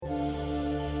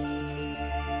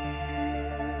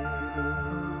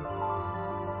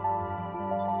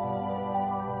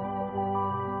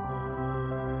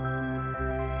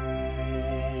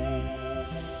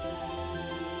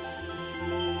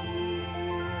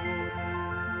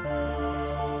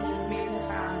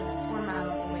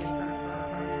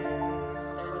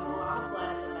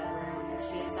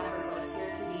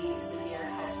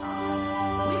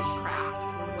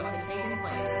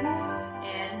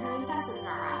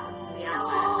I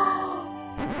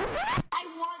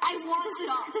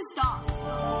want to stop.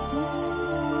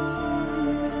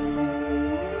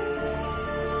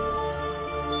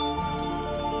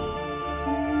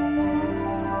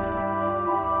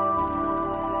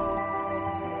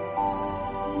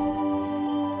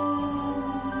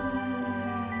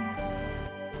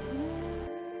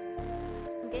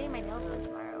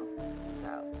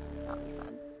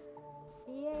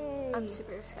 I'm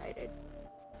super excited.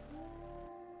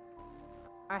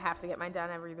 I have to get mine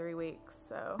done every 3 weeks,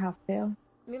 so. Have to.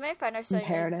 Me and my friend are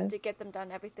starting to get them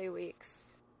done every 3 weeks.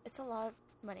 It's a lot of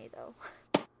money, though.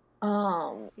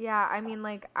 Yeah, I mean,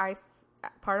 like,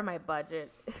 part of my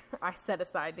budget, I set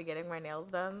aside to getting my nails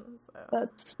done, so.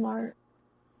 That's smart.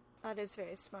 That is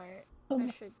very smart. I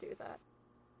should do that.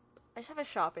 I just have a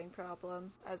shopping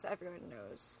problem, as everyone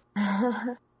knows.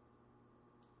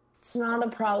 It's not a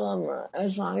problem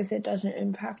as long as it doesn't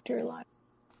impact your life.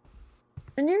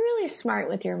 And you're really smart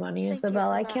with your money, Isabel.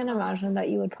 I can't imagine that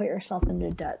you would put yourself into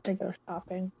debt to go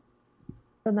shopping.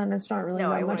 So then it's not really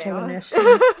that much of an issue.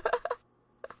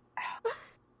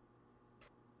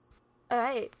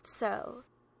 Alright, so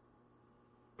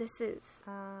this is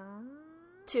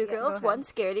Two Girls, One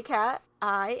Scaredy Cat.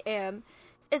 I am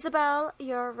Isabel,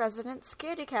 your resident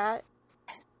scaredy cat.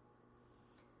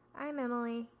 I'm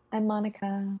Emily. I'm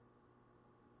Monica.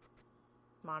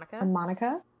 Monica? I'm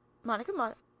Monica? Monica.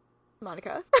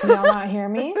 Y'all not hear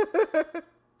me?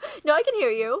 No, I can hear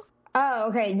you. Oh,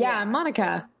 okay. Yeah, I'm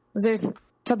Monica. Is there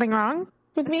something wrong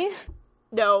with me?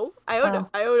 No, I don't know.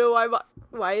 I don't know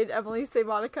why did Emily say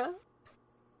Monica?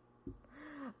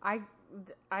 I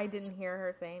didn't hear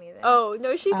her say anything. Oh,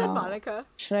 no, she said Monica.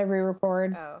 Should I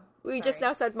re-record? Oh. We just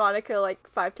now said Monica like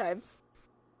 5 times.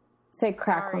 Say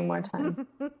crack one more time.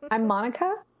 I'm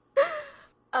Monica?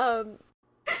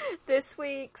 This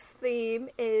week's theme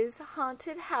is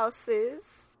haunted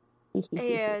houses.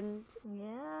 And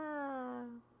yeah,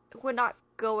 we're not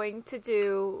going to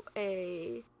do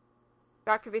a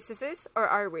rock, paper, scissors, or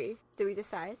are we? Do we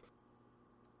decide?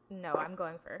 No, I'm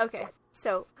going first. Okay,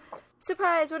 so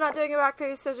surprise, we're not doing a rock,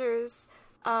 paper, scissors.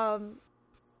 Hopefully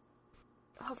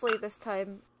this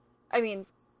time,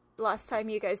 last time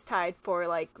you guys tied for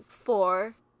like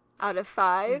 4 out of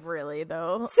 5. Really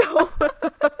though. So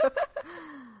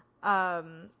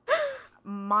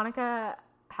Monica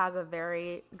has a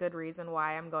very good reason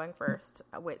why I'm going first,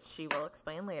 which she will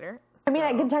explain later. I mean,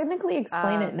 I can technically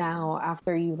explain it now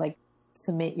after you like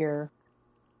submit you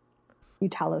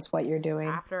tell us what you're doing.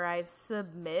 After I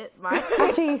submit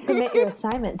after you submit your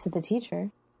assignment to the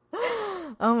teacher.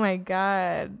 Oh my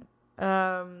god.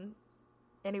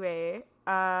 Anyway,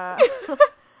 I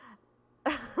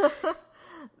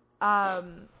have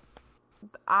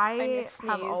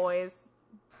always...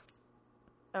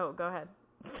 Oh, go ahead.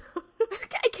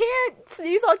 I can't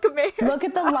sneeze on command. Look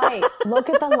at the light. Look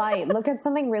at the light. Look at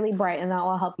something really bright and that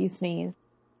will help you sneeze.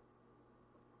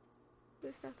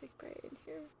 There's nothing bright in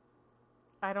here.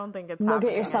 I don't think it's Look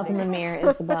at yourself in the mirror,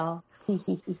 Isabel. No,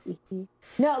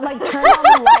 like turn on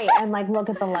the light and like look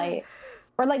at the light.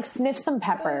 Or like sniff some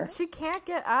pepper. She can't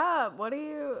get up. What are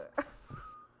you...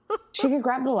 She could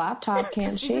grab the laptop,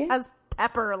 can't she? She just has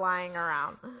pepper lying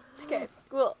around. It's okay.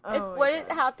 Well, when it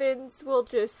happens, I'll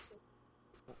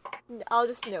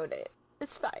just note it.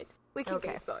 It's fine. We can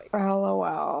get going.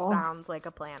 LOL. Sounds like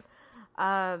a plan.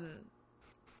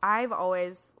 I've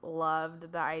always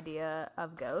loved the idea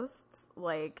of ghosts.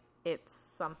 Like, it's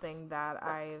something that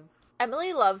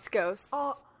Emily loves ghosts.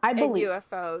 Oh, I believe. And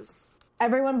UFOs.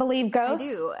 Everyone believe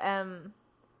ghosts? I do.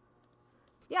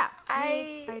 Yeah.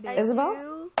 I do.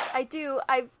 Isabel? I do.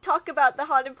 I talk about the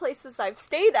haunted places I've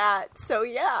stayed at, so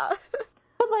yeah.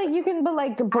 But you can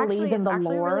believe in the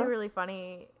lore. Really, really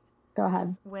funny. Go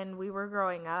ahead. When we were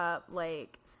growing up,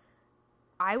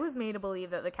 I was made to believe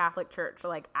that the Catholic Church,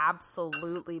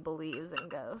 absolutely believes in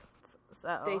ghosts.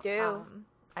 So they do.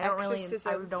 I don't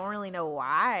really know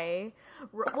why.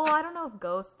 Well, I don't know if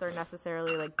ghosts are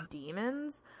necessarily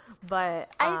demons, but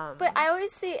I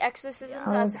always see exorcisms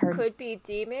as could be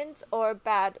demons or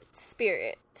bad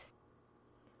spirit.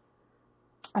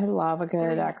 I love a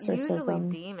good exorcism. Usually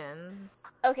demons.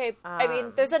 Okay,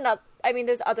 there's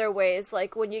other ways.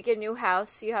 Like when you get a new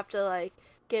house, you have to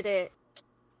get it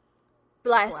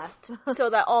blessed so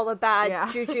that all the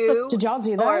bad juju. Did y'all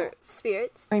do that? Or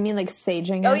spirits. I mean,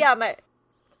 saging. Oh yeah,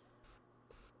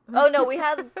 Oh no, we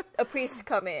had a priest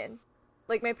come in.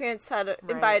 My parents had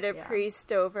invited a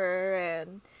priest over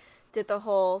and did the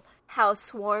whole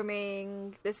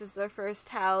housewarming. This is their first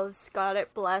house. Got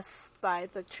it blessed by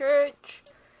the church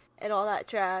and all that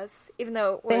jazz. Even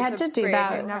though it was they had to do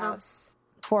that house.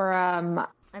 For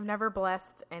I've never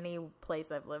blessed any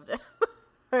place I've lived in.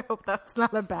 I hope that's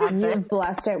not a bad thing. You've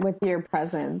blessed it with your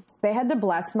presence. They had to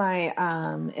bless my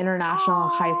international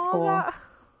high school.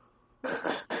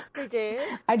 They did?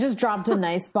 I just dropped a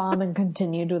nice bomb and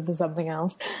continued with something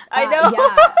else. I know.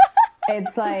 Yeah.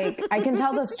 It's like, I can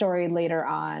tell the story later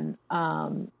on.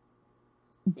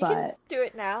 You But can do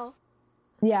it now.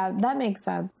 yeah, that makes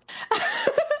sense.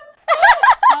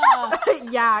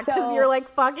 Yeah, because So, you're like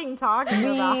fucking talking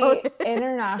about The it.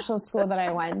 international school that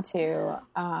I went to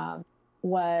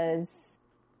was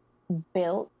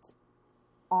built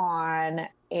on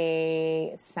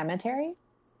a cemetery.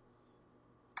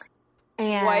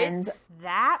 And What?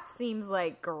 That seems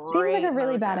like great. seems like a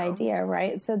really bad mojo. idea,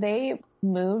 right? So they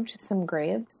moved some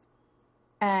graves.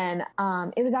 And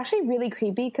it was actually really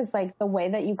creepy because, like, the way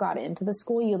that you got into the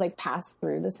school, you, like, pass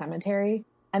through the cemetery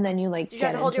and then you, like, Did you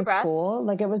have get to hold into your breath? school.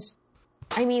 Like, it was,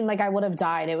 I mean, like, I would have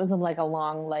died. It was, like, a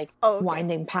long, like, Oh, okay.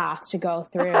 winding path to go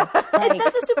through. Like,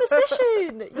 That's a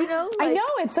superstition, you know? I know,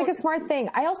 it's, like, a smart thing.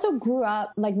 I also grew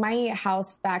up, like, my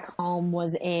house back home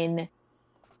was in,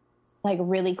 like,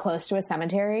 really close to a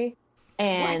cemetery.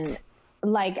 And, What?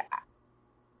 like,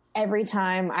 every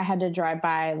time I had to drive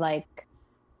by, like,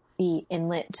 the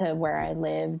inlet to where I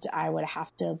lived, I would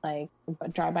have to, like,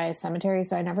 drive by a cemetery.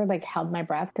 So I never, like, held my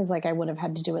breath because, like, I would have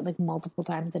had to do it, like, multiple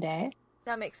times a day.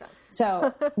 That makes sense.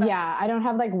 So, yeah, I don't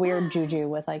have, like, weird juju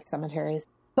with, like, cemeteries.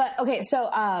 But, okay, so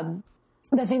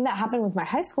the thing that happened with my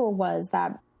high school was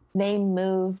that they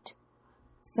moved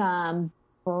some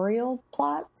burial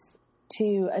plots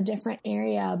to a different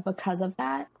area because of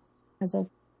that. Because they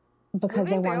Moving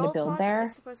wanted to burial build plots there.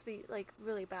 is supposed to be, like,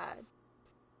 really bad.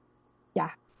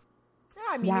 Yeah. Yeah,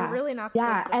 I mean, you're really not supposed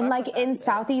Yeah, to and fuck like with that in shit.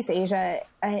 Southeast Asia,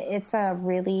 it's a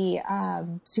really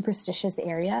superstitious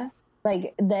area.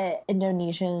 Like the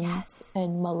Indonesians Yes.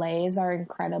 and Malays are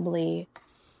incredibly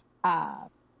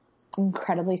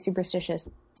superstitious.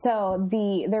 So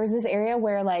there was this area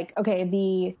where, like, okay,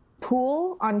 the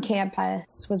pool on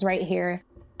campus was right here,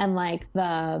 and like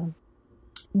the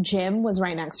gym was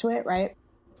right next to it, right?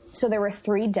 So there were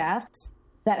 3 deaths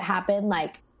that happened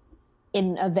like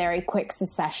in a very quick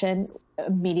succession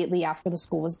immediately after the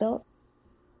school was built.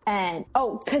 And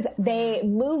because they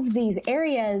moved these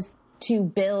areas to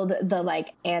build the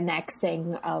like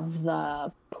annexing of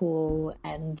the pool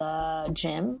and the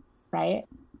gym, right?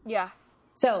 Yeah.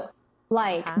 So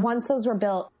like once those were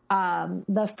built,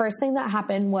 the first thing that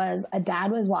happened was a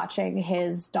dad was watching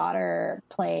his daughter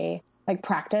play, like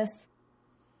practice,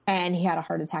 and he had a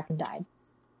heart attack and died.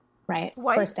 Right?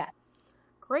 What? First death.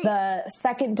 Great. The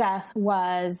second death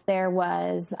was there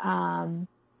was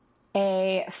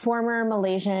a former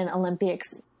Malaysian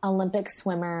Olympic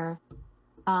swimmer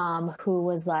who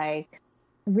was like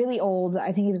really old.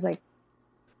 I think he was like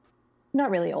not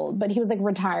really old, but he was like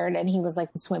retired, and he was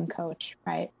like the swim coach,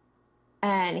 right?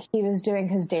 And he was doing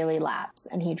his daily laps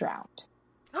and he drowned.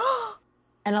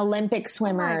 An Olympic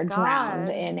swimmer God. drowned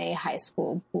in a high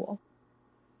school pool.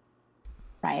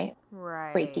 Right?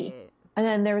 Right. Freaky. And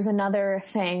then there was another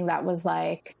thing that was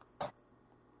like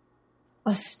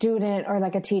a student or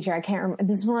like a teacher. I can't remember.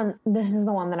 This is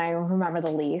the one that I remember the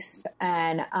least.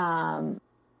 And and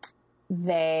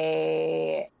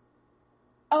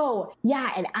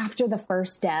after the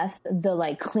first death, the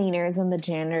like cleaners and the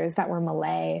janitors that were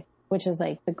Malay, which is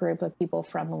like the group of people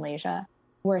from Malaysia,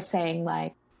 were saying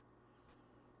like,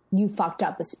 you fucked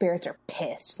up. The spirits are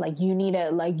pissed. Like you need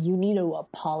to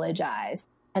apologize.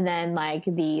 And then like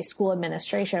the school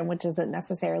administration, which isn't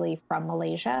necessarily from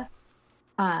Malaysia,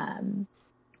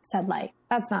 said like,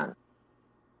 that's not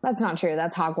true.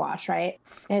 That's hogwash. Right.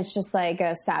 And it's just like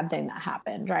a sad thing that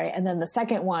happened. Right. And then the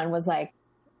second one was like,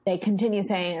 they continue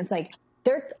saying it's like,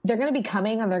 they're going to be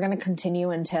coming and they're going to continue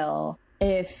until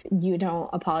if you don't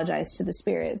apologize to the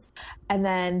spirits. And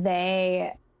then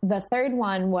the third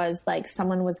one was like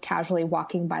someone was casually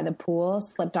walking by the pool,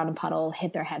 slipped on a puddle,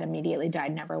 hit their head, immediately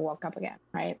died, never woke up again,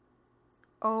 right?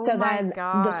 Oh So my then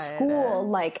God. the school,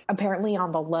 like apparently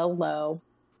on the low,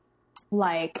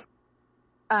 like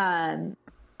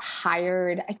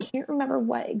hired, I can't remember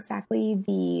what exactly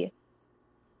the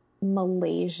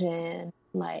Malaysian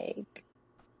like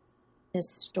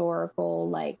historical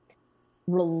like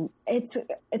it's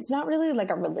not really like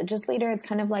a religious leader. It's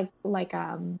kind of like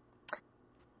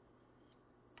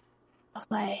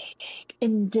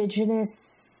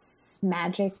indigenous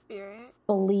magic Spirit.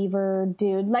 believer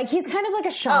dude. Like he's kind of like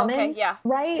a shaman, okay, yeah.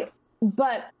 right?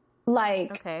 But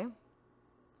like, Okay.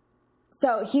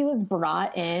 so he was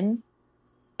brought in,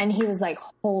 and he was like,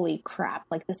 "Holy crap!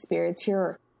 Like the spirits here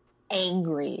are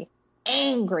angry.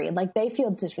 Like they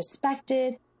feel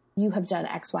disrespected. You have done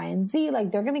X, Y, and Z.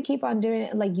 Like they're gonna keep on doing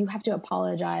it. Like you have to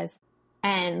apologize."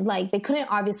 And like they couldn't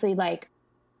obviously like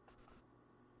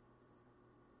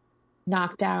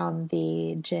knock down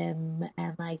the gym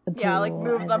and like the pool, Yeah, like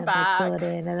move and them then, back. like, pull it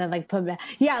in and then like put it back.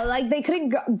 Yeah, like they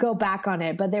couldn't go back on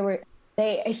it, but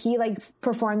he like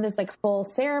performed this like full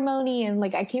ceremony, and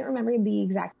like I can't remember the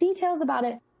exact details about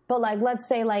it, but like let's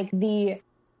say like the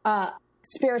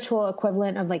spiritual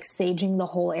equivalent of like saging the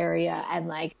whole area, and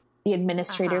like the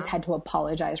administrators had to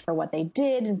apologize for what they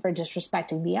did and for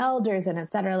disrespecting the elders and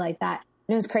etc. like that.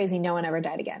 And it was crazy. No one ever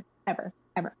died again. Ever.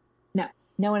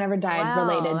 No one ever died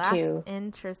related to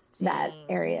interesting. that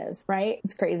areas, right?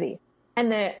 It's crazy.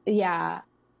 And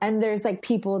and there's like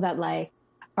people that like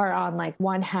are on like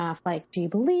one half, like, do you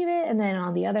believe it? And then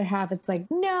on the other half, it's like,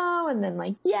 no. And then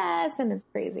like, yes. And it's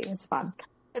crazy. It's fun.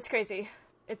 It's crazy.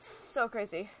 It's so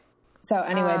crazy. So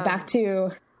anyway, back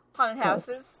to haunted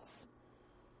houses.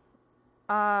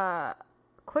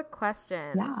 Quick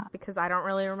question. Yeah. Because I don't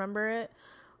really remember it.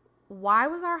 Why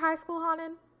was our high school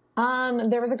haunted?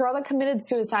 There was a girl that committed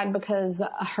suicide because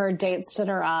her date stood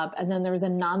her up, and then there was a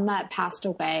nun that passed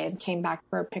away and came back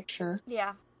for a picture.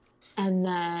 Yeah. And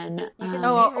then you can see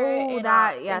her in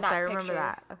that I remember picture.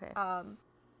 that. Okay.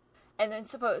 And then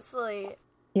supposedly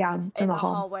in the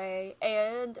hallway,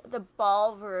 and the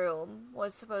ballroom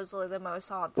was supposedly the most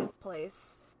haunted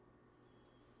place.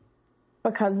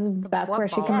 Because that's where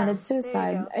she committed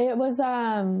suicide. It was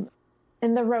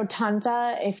in the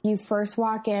rotunda. If you first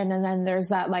walk in, and then there's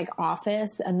that like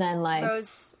office, and then like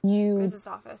Rose's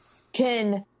office,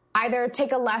 can either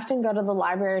take a left and go to the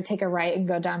library, or take a right and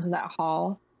go down to that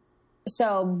hall.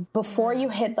 So before you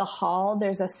hit the hall,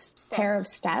 there's a pair of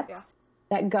steps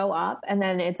that go up, and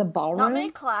then it's a ballroom. Not many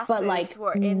classes but like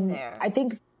were in there. I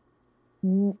think,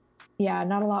 not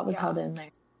a lot was held in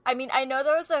there. I mean, I know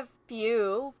there was a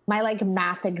few. My like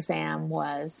math exam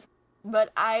was.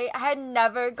 But I had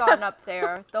never gone up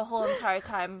there the whole entire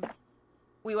time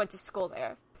we went to school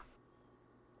there.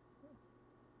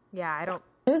 Yeah, I don't.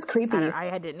 It was creepy.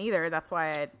 I didn't either. That's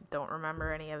why I don't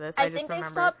remember any of this. I just think they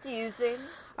remember stopped using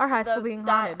our high school being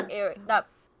haunted. That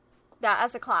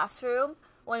as a classroom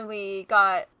when we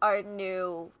got our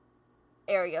new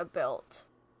area built.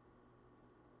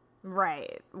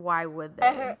 Right. Why would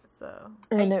they?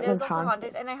 And it was also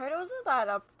haunted. And I heard it wasn't that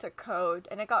up to code,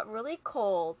 and it got really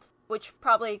cold, which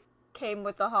probably came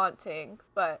with the haunting,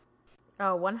 but...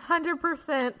 Oh,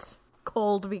 100%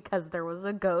 cold because there was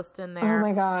a ghost in there. Oh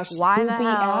my gosh. Why the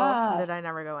hell did I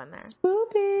never go in there?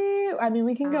 Spoopy. I mean,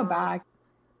 we can go back.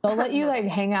 They'll let you like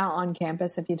hang out on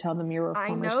campus if you tell them you're a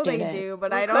former student. I know they do,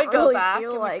 but I don't go really back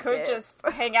feel and like we could just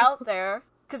hang out there.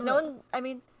 Because no one, I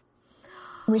mean...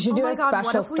 We should do a special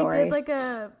what if story. We did like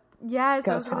a... Yes,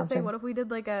 I was going to say, haunting. what if we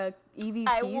did like a EVP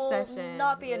I will session?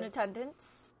 not be in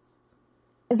attendance.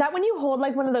 Is that when you hold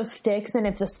like one of those sticks, and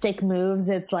if the stick moves,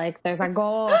 it's like there's a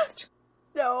ghost?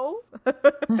 No. Do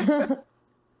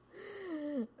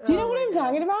you know what I'm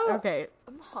talking about? Okay.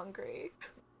 I'm hungry.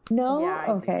 No? Yeah,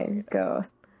 I okay,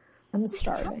 ghost. I'm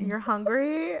starving. You're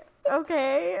hungry?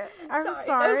 Okay. I'm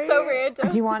sorry. That's so random.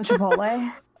 Do you want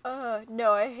Chipotle?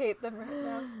 No, I hate them right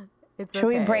now. It's Should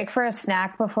we break for a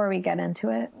snack before we get into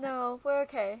it? No, we're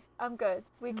okay. I'm good.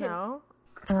 We can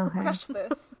Okay. crush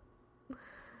this.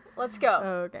 Let's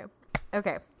go.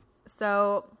 Okay.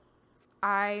 So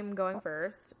I'm going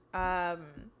first. I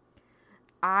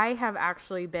have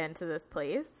actually been to this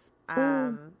place.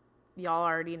 Y'all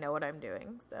already know what I'm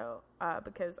doing. So,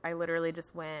 because I literally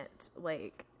just went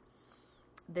like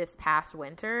this past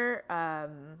winter,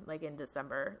 like in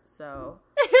December. So,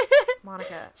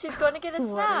 Monica, she's going to get a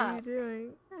snack. What are you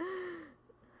doing?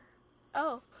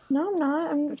 Oh. No, I'm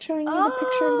not. I'm showing you the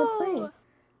picture of the place.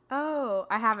 Oh,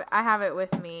 I have it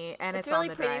with me, and it's a really on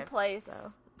the pretty drive, place.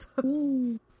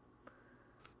 So.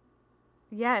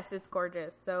 Yes, it's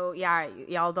gorgeous. So yeah,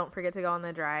 y'all don't forget to go on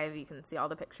the drive. You can see all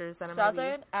the pictures that I'm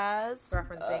Southern as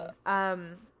referencing.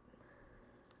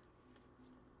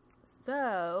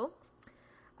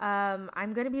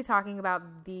 I'm going to be talking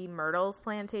about the Myrtles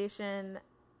Plantation,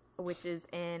 which is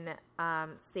in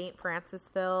St.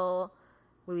 Francisville,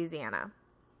 Louisiana.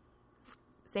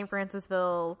 St.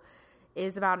 Francisville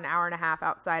is about an hour and a half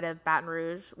outside of Baton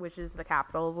Rouge, which is the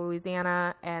capital of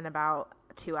Louisiana, and about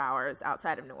 2 hours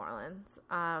outside of New Orleans.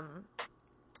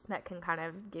 That can kind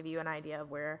of give you an idea of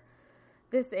where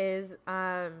this is.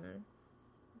 Okie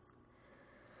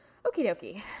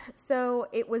dokie. So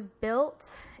it was built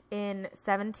in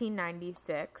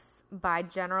 1796 by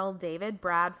General David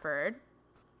Bradford,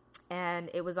 and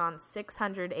it was on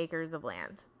 600 acres of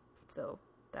land. So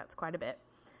that's quite a bit.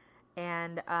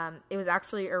 And it was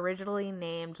actually originally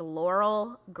named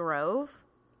Laurel Grove.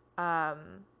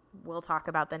 We'll talk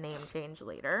about the name change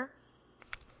later.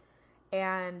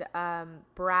 And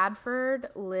Bradford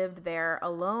lived there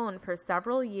alone for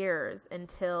several years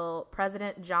until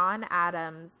President John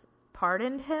Adams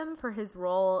pardoned him for his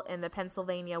role in the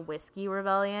Pennsylvania Whiskey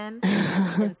Rebellion in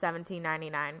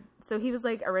 1799. So he was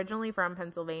like originally from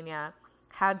Pennsylvania,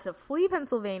 had to flee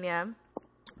Pennsylvania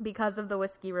because of the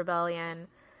Whiskey Rebellion,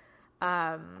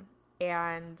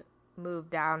 and moved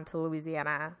down to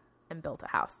Louisiana and built a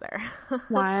house there.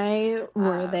 Why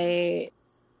were they...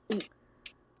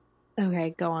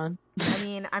 Okay, go on. I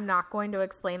mean, I'm not going to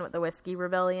explain what the Whiskey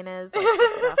Rebellion is. Like, look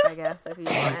it up, I guess, if you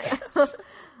want.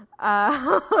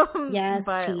 Yes,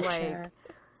 but teacher. like,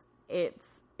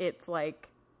 it's like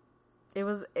it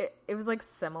was like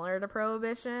similar to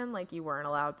Prohibition. Like, you weren't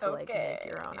allowed to like make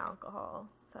your own alcohol.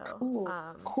 So, Ooh.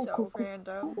 So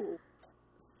random.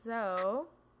 So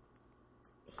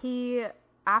he,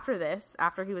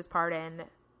 after he was pardoned,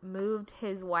 moved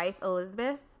his wife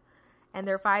Elizabeth and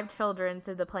their 5 children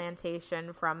to the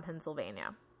plantation from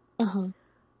Pennsylvania. Uh-huh.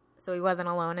 So he wasn't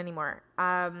alone anymore.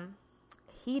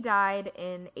 He died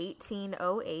in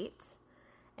 1808,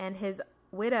 and his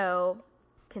widow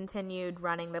continued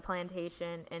running the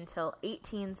plantation until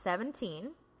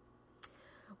 1817,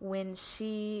 when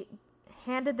she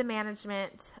handed the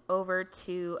management over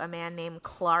to a man named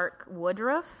Clark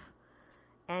Woodruff,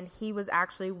 and he was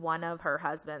actually one of her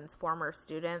husband's former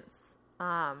students.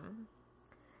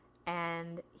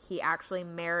 And he actually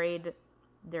married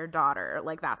their daughter.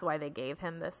 Like, that's why they gave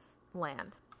him this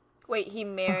land. Wait, he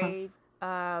married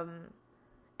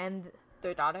And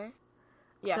their daughter?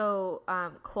 Yeah. so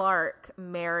Clark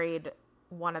married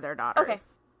one of their daughters. Okay.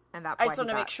 And that's I why just want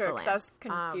to he make got sure, the because land. I was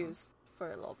confused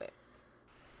for a little bit.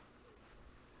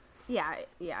 Yeah.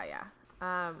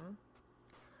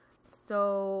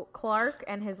 So Clark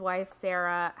and his wife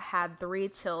Sarah had 3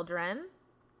 children: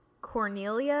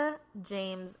 Cornelia,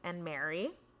 James, and Mary.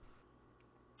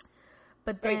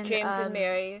 But then Wait, James and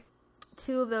Mary.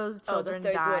 2 of those children the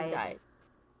third died. one died.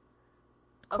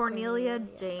 Oh, Cornelia,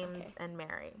 Cornelia, James, okay. and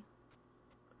Mary.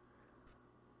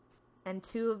 And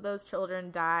 2 of those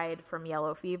children died from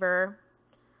yellow fever.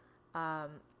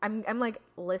 I'm like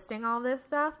listing all this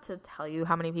stuff to tell you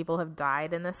how many people have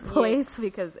died in this place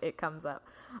because it comes up.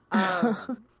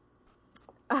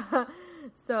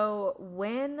 So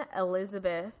when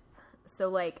Elizabeth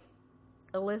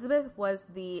was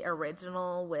the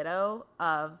original widow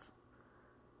of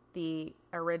the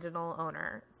original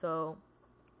owner. So,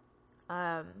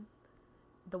 the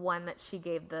one that she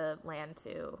gave the land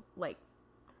to, like,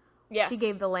 Yes. she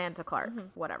gave the land to Clark,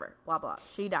 whatever, blah, blah.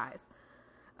 She dies.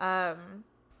 And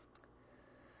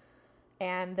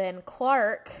then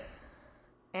Clark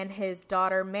and his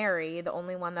daughter Mary, the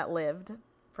only one that lived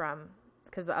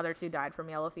because the other 2 died from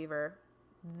yellow fever,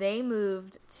 they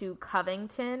moved to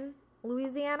Covington,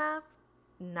 Louisiana.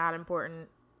 Not important,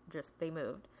 just they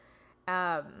moved.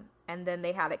 And then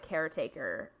they had a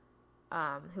caretaker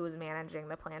who was managing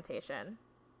the plantation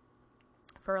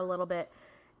for a little bit.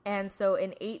 And so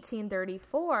in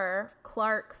 1834,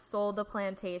 Clark sold the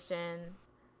plantation,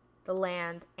 the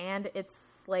land, and its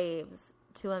slaves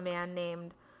to a man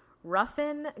named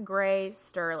Ruffin Gray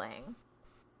Sterling.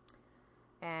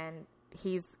 And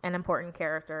he's an important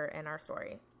character in our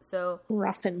story. So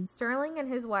Ruffin. Sterling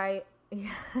and his wife,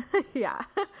 yeah,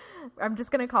 I'm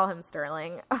just going to call him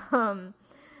Sterling.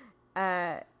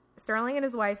 Sterling and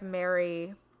his wife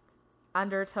Mary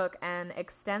undertook an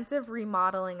extensive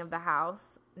remodeling of the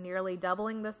house, nearly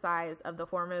doubling the size of the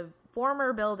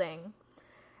former building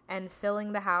and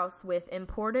filling the house with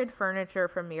imported furniture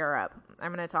from Europe.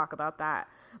 I'm going to talk about that.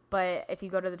 But if you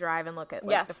go to the drive and look at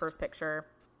the first picture,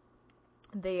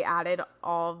 they added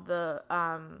all the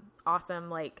awesome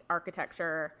like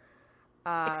architecture,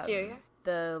 exterior,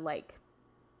 the like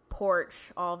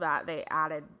porch, all that they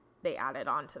added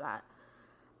onto that.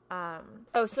 So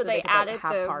they could, added like,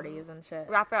 have the parties and shit.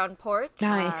 wraparound porch.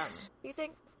 Nice. You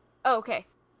think? Oh, okay.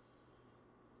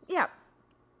 Yeah,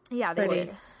 they Pretty.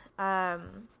 did.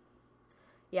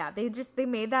 Yeah, they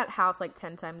made that house like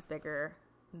 10 times bigger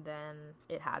than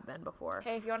it had been before.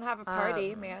 Hey, if you want to have a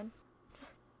party, man.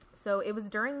 So it was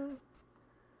during,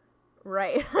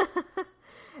 right,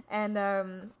 and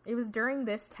it was during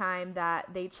this time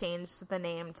that they changed the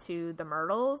name to the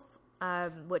Myrtles,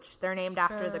 which they're named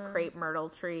after the crepe myrtle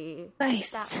tree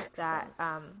Nice. that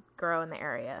grow in the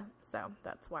area. So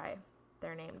that's why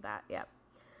they're named that. Yep.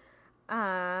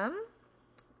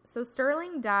 So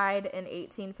Sterling died in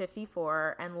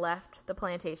 1854 and left the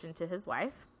plantation to his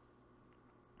wife.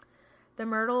 The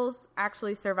Myrtles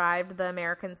actually survived the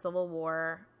American Civil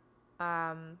War,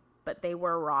 but they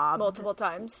were robbed Multiple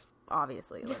times.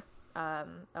 obviously, like,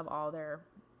 of all their,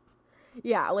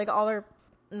 yeah, like all their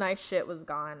nice shit was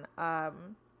gone.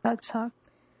 That sucks.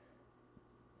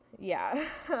 Yeah.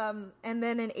 And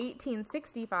then in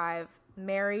 1865,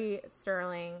 Mary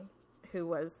Sterling,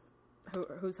 whose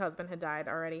husband had died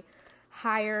already,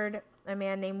 hired a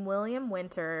man named William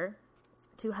Winter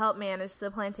to help manage the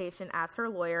plantation as her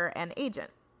lawyer and agent.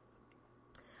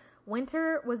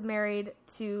 Winter was married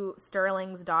to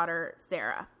Sterling's daughter,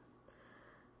 Sarah.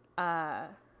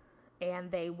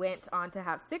 And they went on to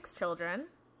have 6 children,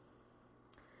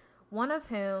 one of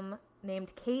whom,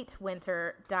 named Kate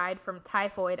Winter, died from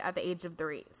typhoid at the age of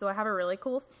 3. So I have a really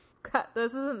cool cut.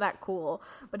 This isn't that cool,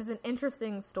 but it's an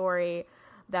interesting story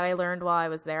that I learned while I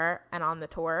was there and on the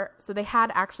tour. So they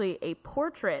had actually a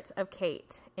portrait of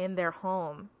Kate in their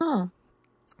home. Huh.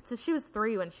 So she was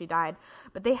 3 when she died,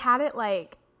 but they had it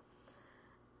like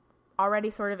already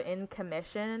sort of in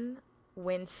commission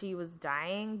when she was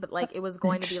dying, but like it was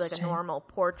going to be like a normal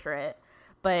portrait.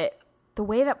 But the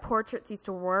way that portraits used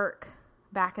to work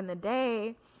back in the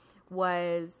day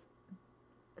was,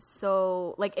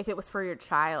 so like if it was for your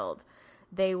child,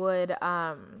 they would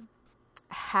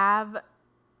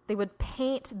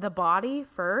paint the body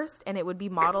first, and it would be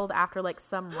modeled after like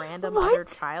some random other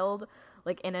child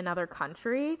like in another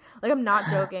country. Like, I'm not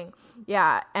joking.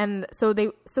 Yeah. And so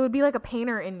it'd be like a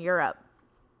painter in Europe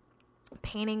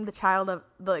painting the child of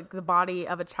the body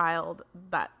of a child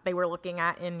that they were looking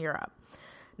at in Europe,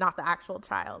 not the actual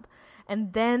child.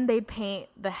 And then they'd paint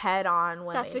the head on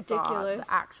when That's they ridiculous. saw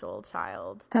the actual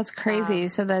child. That's crazy,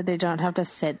 so that they don't have to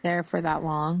sit there for that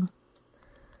long.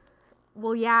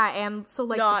 Well, yeah, and so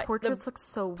like the portraits look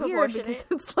so weird because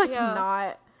it's like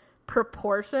not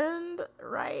proportioned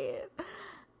right.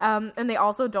 And they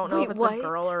also don't know if it's a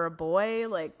girl or a boy.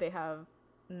 Like, they have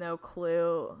no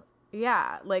clue.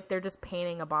 Yeah, like they're just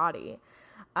painting a body.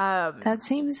 That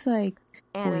seems like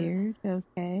weird.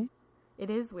 Okay, it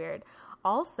is weird.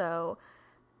 Also,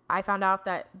 I found out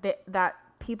that that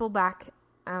people back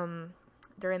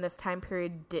during this time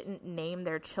period didn't name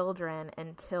their children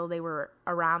until they were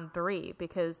around 3,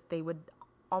 because they would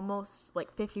almost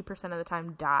like 50% of the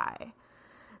time die.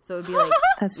 So it would be like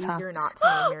easier not to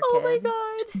name your kid. Oh my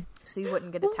god! So you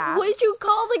wouldn't get attached. What'd you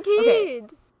call the kid?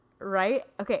 Okay. Right?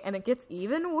 Okay, and it gets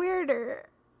even weirder.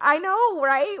 I know,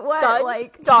 right? What? Son?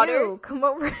 Like, daughter? You, come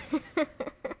over here.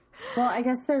 well, I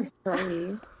guess they're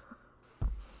 3.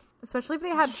 Especially if they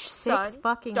had 6 Son,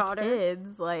 fucking daughter.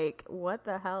 kids. Like, what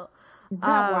the hell? Is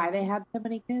that why they had so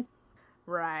many kids?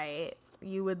 Right.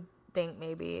 You would think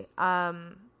maybe.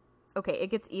 Okay, it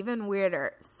gets even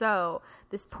weirder. So,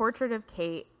 this portrait of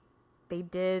Kate, they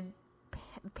did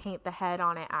paint the head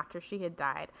on it after she had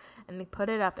died, and they put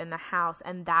it up in the house,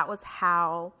 and that was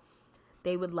how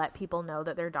they would let people know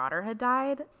that their daughter had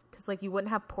died, because like you wouldn't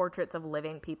have portraits of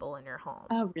living people in your home.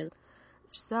 Oh, really?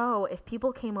 So if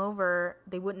people came over,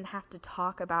 they wouldn't have to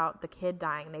talk about the kid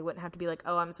dying. They wouldn't have to be like,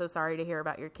 oh, I'm so sorry to hear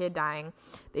about your kid dying.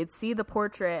 They'd see the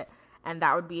portrait, and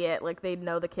that would be it. Like, they'd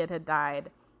know the kid had died.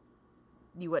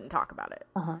 You wouldn't talk about it.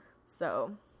 Uh-huh.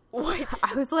 So What?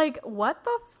 I was like, what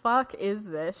the fuck is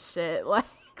this shit? Like,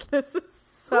 this is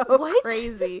so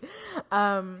crazy.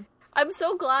 I'm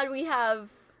so glad we have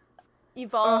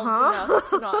evolved enough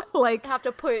to not like have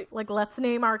to put like, let's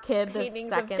name our kid the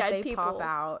paintings of second dead they people. pop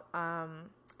out,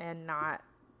 and not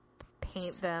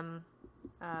paint them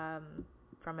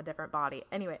from a different body.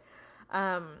 Anyway,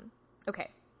 okay.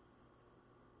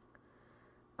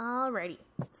 Alrighty.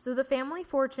 So the family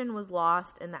fortune was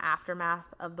lost in the aftermath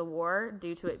of the war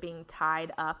due to it being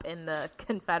tied up in the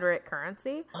Confederate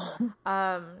currency.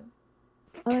 That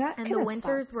And the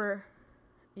Winters sucks. were,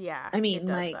 yeah. I mean, it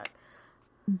does like, suck.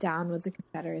 down with the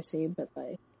Confederacy, but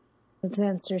like, it's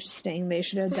interesting. They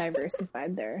should have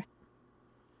diversified their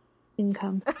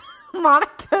income.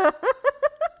 Monica.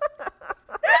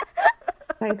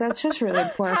 Like, that's just really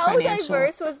poor How financial.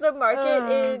 diverse was the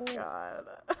market in God.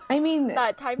 I mean,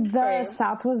 that time the frame?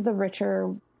 South was the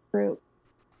richer group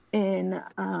in,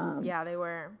 Yeah, they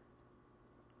were.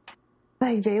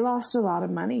 like, they lost a lot of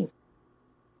money.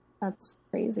 That's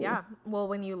crazy. Yeah. Well,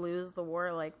 when you lose the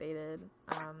war like they did,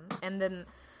 and then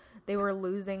they were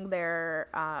losing their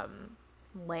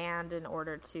land in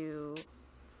order to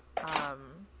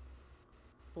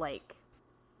like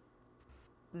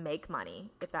make money,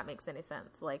 if that makes any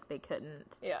sense. Like, they couldn't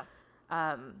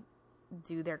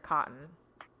do their cotton,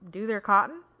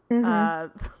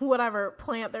 whatever,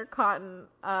 plant their cotton.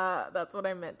 That's what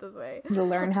I meant to say. To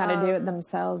learn how to do it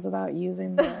themselves without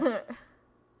using the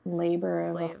labor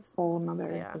of Slaves. a whole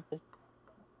nother. Yeah.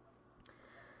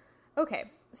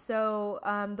 Okay, so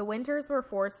the Winters were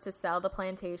forced to sell the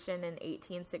plantation in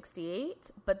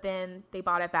 1868, but then they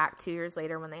bought it back 2 years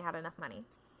later when they had enough money.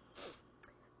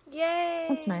 Yay!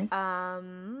 That's nice.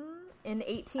 In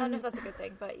I don't know if that's a good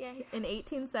thing, but yeah. In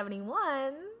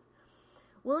 1871,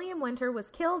 William Winter was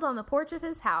killed on the porch of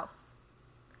his house.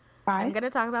 Bye. I'm going to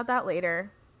talk about that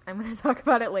later. I'm going to talk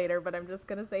about it later, but I'm just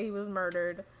going to say he was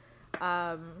murdered.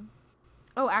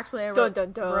 Actually, I wrote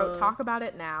talk about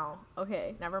it now.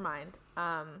 Okay, never mind.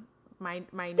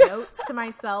 My notes to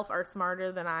myself are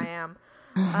smarter than I am.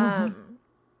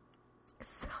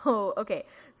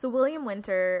 So William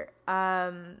Winter,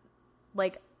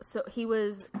 so he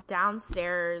was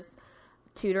downstairs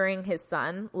tutoring his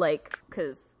son,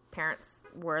 because parents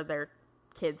were their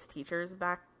kids' teachers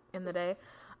back in the day.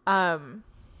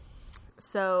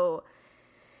 So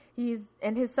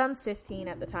and his son's 15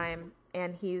 at the time,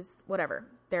 and he's whatever.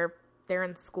 They're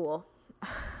in school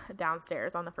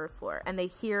downstairs on the first floor, and they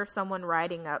hear someone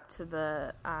riding up to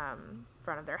the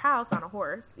front of their house on a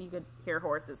horse. You could hear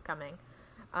horses coming.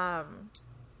 And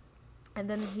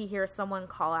then he hears someone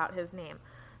call out his name.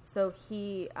 So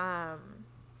he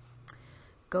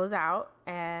goes out,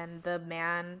 and the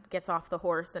man gets off the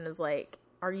horse and is like,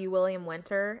 "Are you William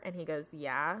Winter?" And he goes,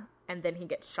 "Yeah." And then he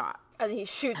gets shot. And he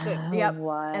shoots it. Yep.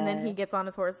 What? And then he gets on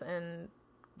his horse and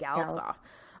gallops off.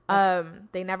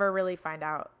 They never really find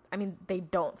out. I mean, they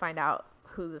don't find out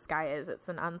who this guy is. It's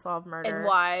an unsolved murder. And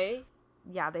why?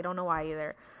 Yeah, they don't know why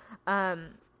either.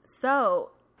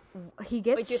 So he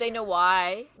gets... Wait, do they know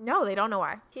why? No, they don't know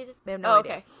why. They have no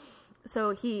idea. Okay.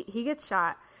 So he gets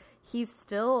shot. He's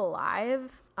still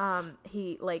alive.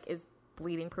 He is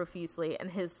bleeding profusely,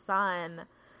 and his son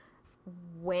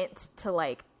went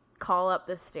to call up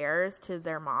the stairs to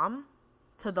the mom,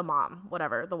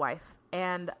 whatever, the wife.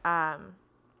 And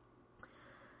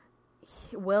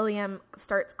William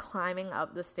starts climbing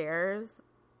up the stairs,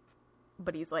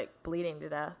 but he's bleeding to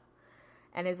death.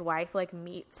 And his wife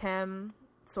meets him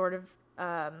sort of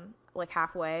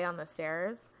halfway on the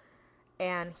stairs,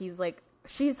 and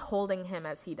she's holding him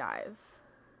as he dies.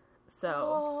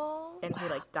 So, and he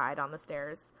died on the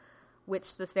stairs,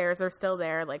 which the stairs are still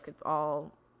there. It's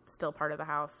all still part of the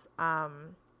house.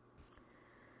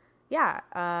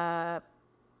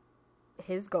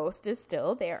 His ghost is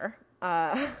still there,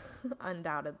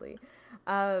 undoubtedly.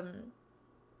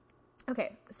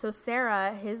 Okay, so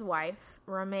Sarah, his wife,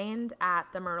 remained at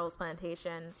the Myrtles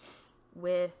plantation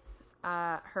with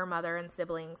her mother and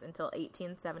siblings until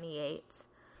 1878,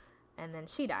 and then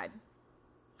she died.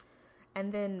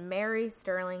 And then Mary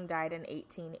Sterling died in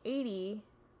 1880,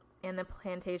 and the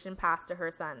plantation passed to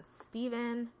her son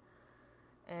Stephen,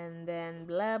 and then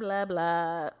blah, blah,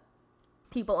 blah.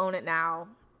 People own it now,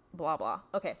 blah, blah.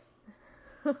 Okay.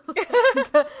 I'm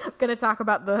gonna talk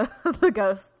about the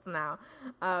ghosts now.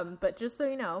 But just so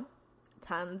you know,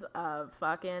 tons of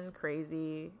fucking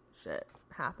crazy shit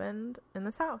happened in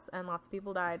this house, and lots of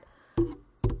people died.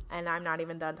 And I'm not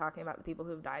even done talking about the people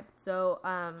who've died. So,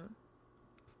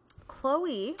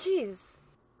 Chloe. Jeez.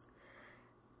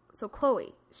 So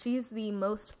Chloe, she's the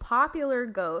most popular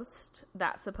ghost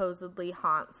that supposedly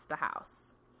haunts the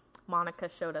house. Monica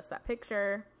showed us that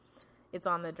picture. It's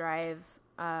on the drive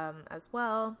as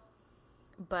well.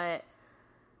 But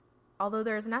although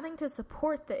there's nothing to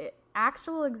support the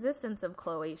actual existence of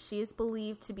Chloe, she is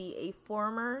believed to be a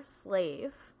former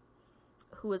slave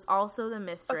who is also the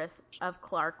mistress of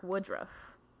Clark Woodruff.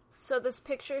 So this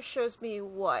picture shows me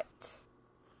what?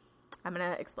 I'm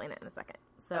going to explain it in a second.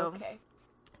 Okay.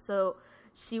 So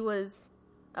she was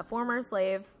a former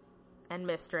slave and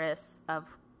mistress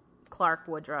of Clark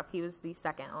Woodruff. He was the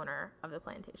second owner of the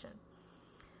plantation.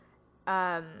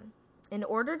 In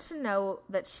order to know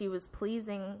that she was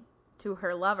pleasing to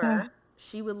her lover,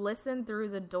 she would listen through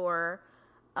the door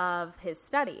of his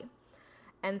study.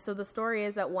 And so the story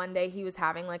is that one day he was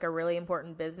having a really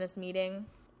important business meeting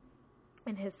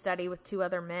in his study with two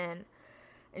other men,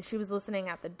 and she was listening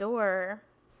at the door,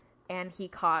 and he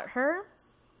caught her.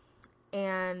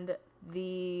 And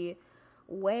the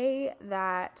way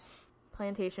that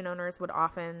plantation owners would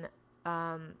often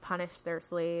punish their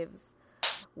slaves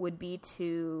would be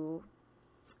to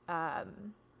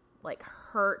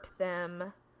hurt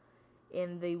them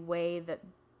in the way that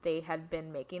they had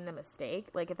been making the mistake,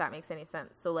 if that makes any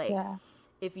sense. So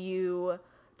if you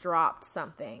dropped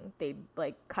something, they'd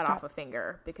cut off a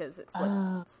finger because it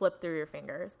slipped through your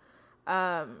fingers.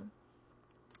 And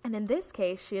in this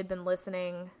case, she had been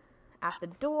listening at the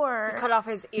door. He cut off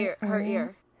his ear, her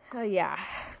ear. Oh yeah.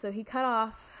 So he cut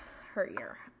off her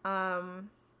ear. And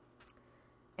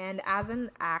as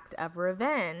an act of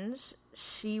revenge,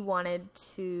 she wanted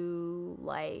to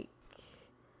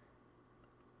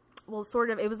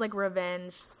it was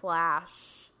revenge /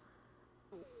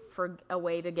 for a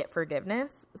way to get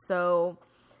forgiveness. So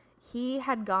he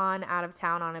had gone out of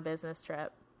town on a business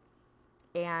trip,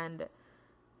 And,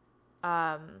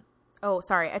 oh,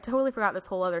 sorry, I totally forgot this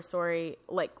whole other story.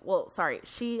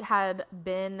 She had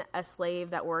been a slave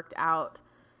that worked out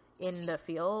in the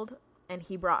field, and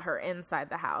he brought her inside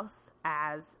the house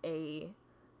as a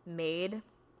maid,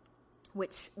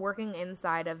 which working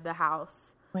inside of the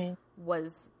house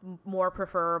was more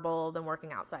preferable than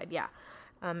working outside. Yeah.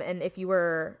 And if you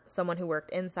were someone who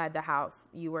worked inside the house,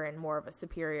 you were in more of a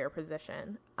superior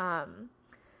position.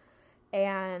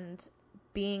 And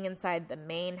being inside the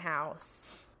main house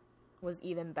was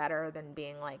even better than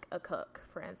being like a cook,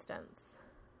 for instance.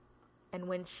 And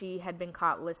when she had been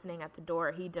caught listening at the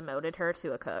door, he demoted her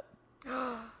to a cook.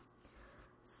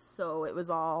 So it was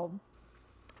all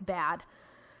bad.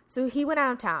 So he went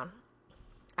out of town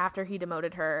after he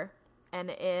demoted her. And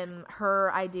in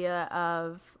her idea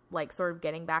of like sort of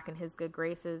getting back in his good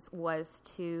graces was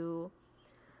to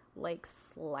like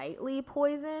slightly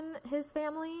poison his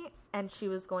family, and she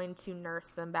was going to nurse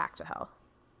them back to hell.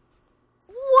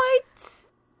 What?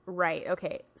 Right.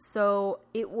 Okay. So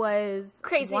it was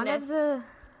craziness. One of the,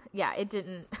 yeah, it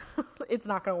didn't, it's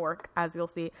not going to work, as you'll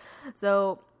see.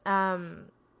 So,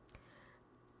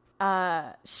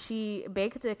 she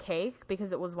baked a cake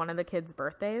because it was one of the kids'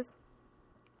 birthdays.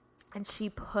 And she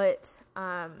put,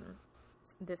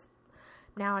 this,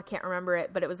 now I can't remember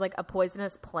it, but it was like a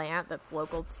poisonous plant that's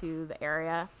local to the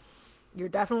area. You're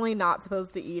definitely not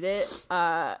supposed to eat it,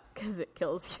 'cause it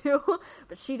kills you.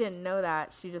 But she didn't know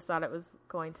that. She just thought it was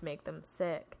going to make them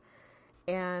sick.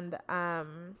 And,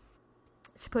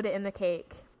 she put it in the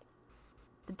cake.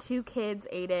 The 2 kids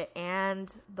ate it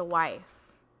and the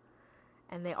wife.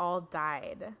 And they all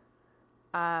died.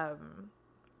 And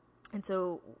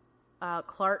so,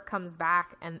 Clark comes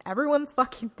back and everyone's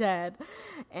fucking dead.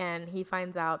 And he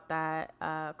finds out that,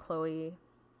 Chloe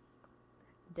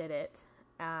did it.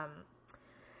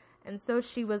 And so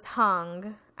she was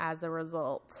hung as a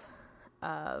result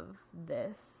of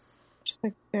this. She's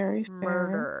like very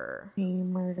murder. Fair. He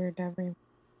murdered everyone.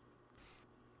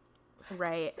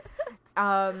 Right.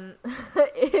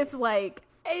 It's like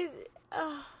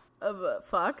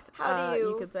fucked. How do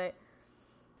you could say.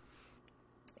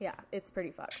 Yeah, it's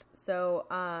pretty fucked. So,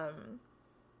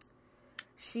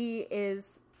 she is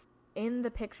in the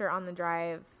picture on the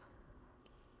drive.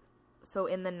 So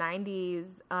in the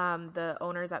 90s, the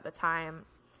owners at the time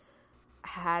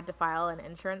had to file an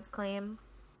insurance claim,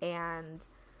 and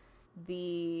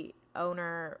the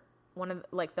owner,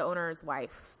 the owner's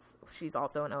wife, she's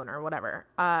also an owner, whatever,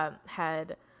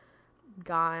 had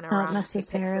gone around Not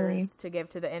necessarily to give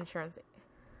to the insurance.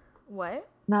 What?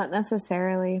 Not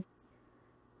necessarily.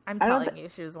 I'm telling you,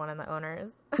 she was one of the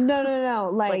owners. No.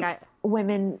 Like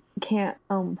women can't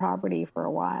own property for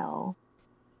a while.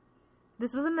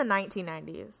 This was in the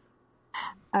 1990s.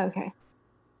 Okay.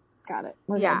 Got it.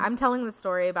 We're yeah, good. I'm telling the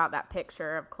story about that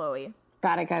picture of Chloe.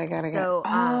 Got it. So,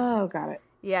 got it.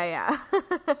 Yeah.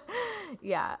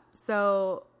 Yeah.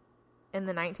 So, in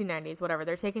the 1990s, whatever,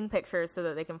 they're taking pictures so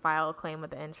that they can file a claim with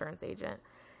the insurance agent.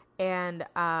 And,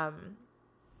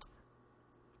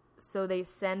 so they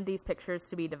send these pictures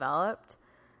to be developed.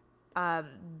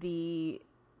 The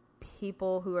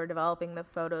people who are developing the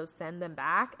photos send them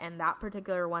back, and that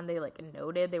particular one they like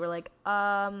noted. They were like,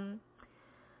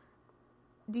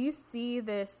 do you see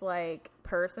this like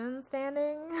person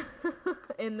standing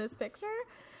in this picture?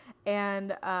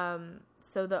 And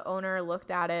so the owner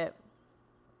looked at it,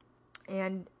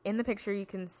 and in the picture you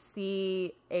can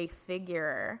see a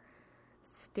figure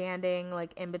standing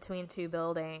like in between 2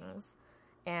 buildings,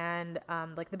 and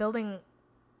like the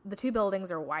 2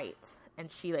 buildings are white,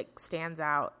 and she like stands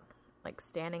out like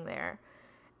standing there,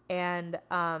 and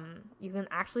you can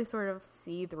actually sort of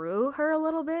see through her a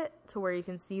little bit to where you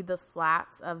can see the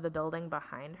slats of the building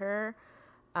behind her.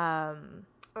 I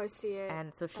see it.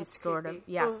 And so she's That's sort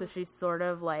creepy. of so she's sort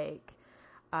of like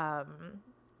not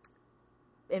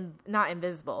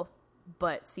invisible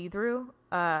but see-through.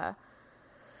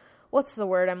 What's the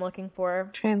word I'm looking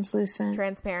for? Translucent.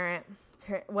 Transparent.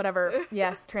 Whatever.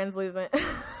 Yes, translucent.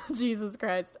 Jesus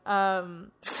Christ.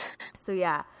 So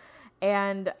yeah.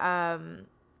 And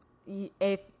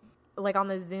if like on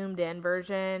the zoomed in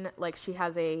version, like she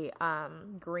has a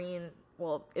green,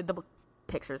 the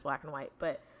picture's black and white,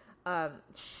 but a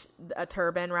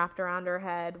turban wrapped around her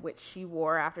head, which she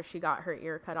wore after she got her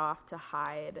ear cut off to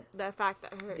hide the fact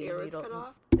that her ear was cut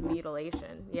off. The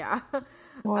mutilation. Yeah.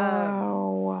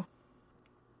 Wow.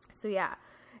 So yeah.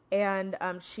 And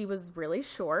she was really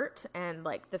short, and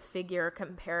like the figure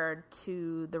compared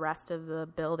to the rest of the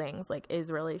buildings like is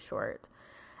really short.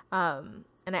 And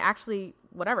I actually,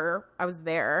 I was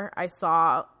there. I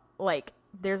saw like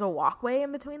there's a walkway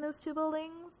in between those 2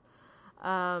 buildings.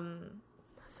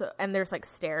 So, and there's like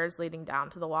stairs leading down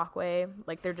to the walkway.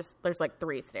 Like there's like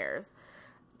 3 stairs.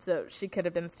 So she could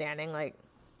have been standing like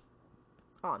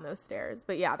on those stairs.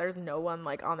 But yeah, there's no one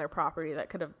like on their property that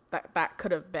could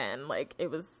have been like,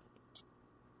 it was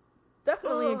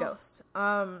definitely a ghost.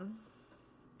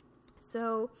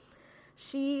 So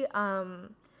she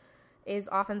is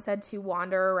often said to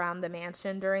wander around the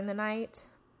mansion during the night,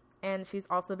 and she's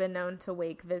also been known to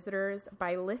wake visitors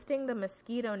by lifting the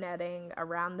mosquito netting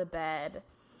around the bed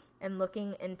and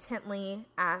looking intently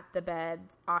at the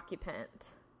bed's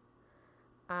occupant.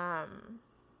 No.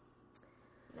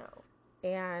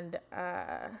 And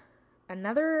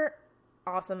another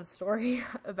awesome story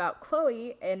about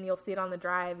Chloe, and you'll see it on the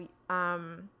drive,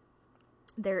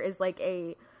 there is like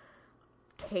a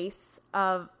case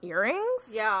of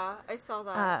earrings. Yeah, I saw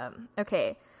that.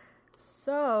 Okay,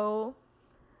 so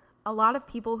a lot of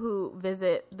people who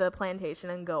visit the plantation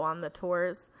and go on the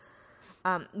tours,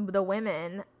 the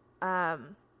women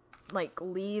like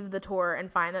leave the tour and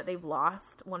find that they've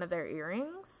lost one of their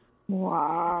earrings.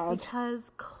 Wow. It's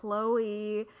because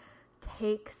Chloe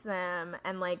takes them,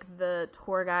 and like the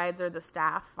tour guides or the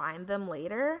staff find them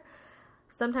later.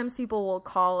 Sometimes people will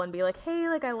call and be like, hey,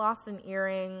 like I lost an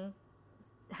earring.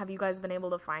 Have you guys been able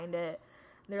to find it?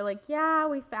 And they're like, yeah,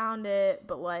 we found it,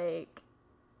 but like,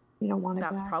 you don't want it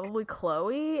that's back. probably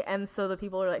Chloe. And so the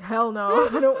people are like, hell no,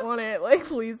 I don't want it. Like,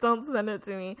 please don't send it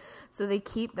to me. So they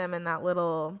keep them in that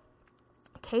little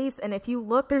case. And if you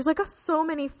look, there's like so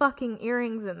many fucking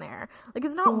earrings in there. Like,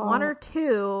 it's not one or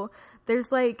two.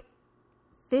 There's like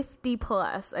 50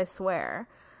 plus, I swear.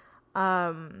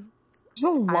 There's a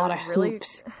lot of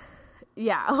hoops.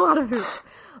 Yeah, a lot of hoops.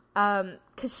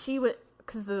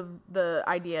 Because the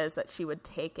idea is that she would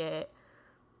take it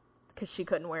because she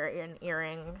couldn't wear an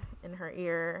earring in her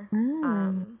ear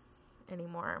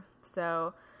anymore.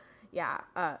 So, yeah,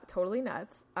 totally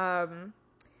nuts.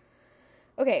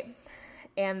 Okay,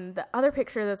 and the other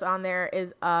picture that's on there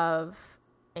is of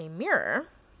a mirror.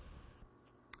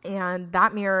 And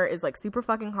that mirror is like super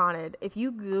fucking haunted. If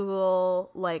you Google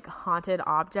like haunted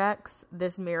objects,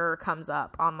 this mirror comes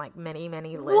up on like many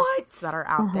lists that are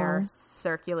out there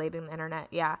circulating the internet.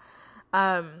 Yeah.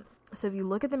 So if you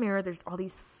look at the mirror, there's all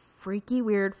these freaky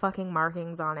weird fucking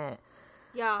markings on it.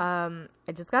 Yeah.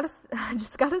 I just gotta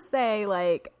say,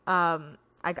 like, I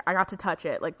got to touch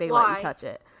it. Like, they Why? let you touch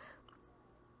it.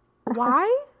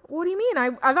 Why? What do you mean?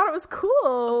 I thought it was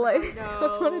cool. Like,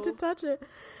 no. I wanted to touch it.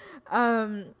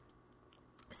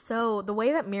 So the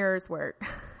way that mirrors work,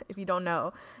 if you don't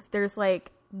know, there's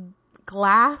like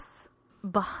glass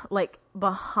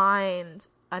behind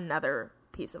another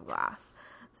piece of glass.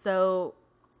 So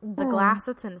the glass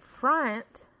that's in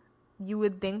front, you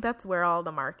would think that's where all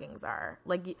the markings are.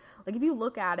 Like if you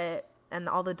look at it and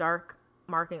all the dark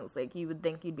markings, like you would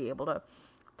think you'd be able to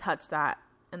touch that,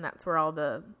 and that's where all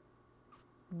the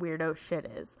weirdo shit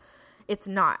is. It's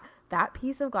not. That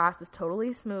piece of glass is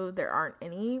totally smooth. There aren't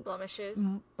any blemishes.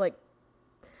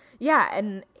 Yeah,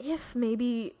 and if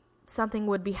maybe something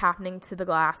would be happening to the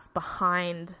glass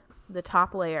behind the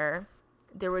top layer,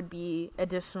 there would be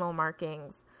additional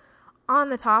markings on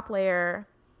the top layer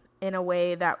in a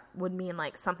way that would mean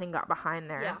like something got behind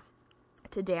there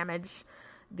to damage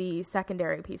the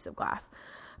secondary piece of glass.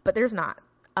 But there's not.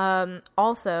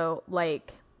 Also,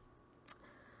 like,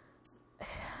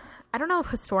 I don't know if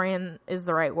historian is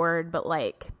the right word, but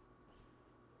like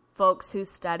folks who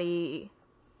study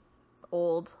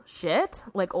old shit,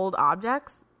 like old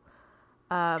objects.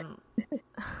 I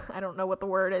don't know what the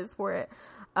word is for it.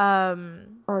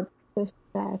 Artifact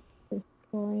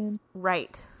historian.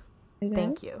 Right.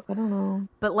 Thank you. I don't know.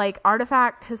 But like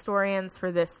artifact historians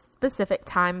for this specific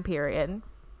time period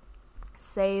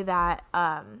say that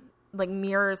like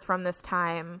mirrors from this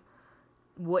time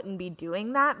wouldn't be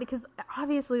doing that, because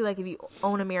obviously like if you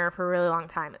own a mirror for a really long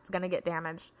time, it's going to get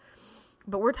damaged.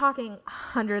 But we're talking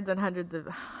hundreds and hundreds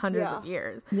of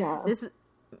years. Yeah.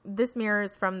 This mirror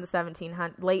is from the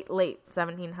late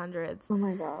 1700s. Oh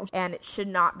my gosh. And it should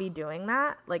not be doing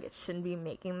that. Like, it shouldn't be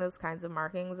making those kinds of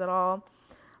markings at all.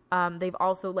 They've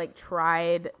also like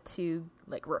tried to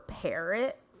like repair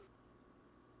it,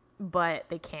 but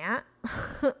they can't.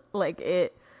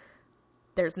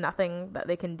 There's nothing that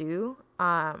they can do.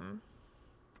 And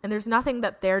there's nothing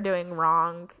that they're doing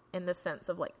wrong in the sense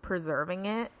of like preserving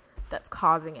it that's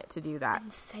causing it to do that.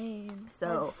 Insane. So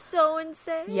that's so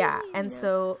insane. Yeah, and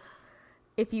so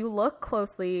if you look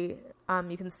closely,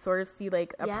 you can sort of see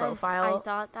like a profile I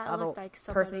thought that of looked a like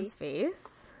somebody. person's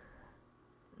face.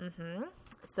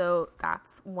 So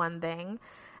that's one thing.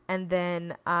 And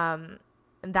then and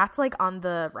that's like on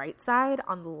the right side.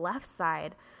 On the left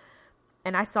side,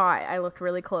 and I saw it, I looked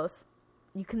really close.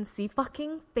 you can see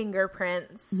fucking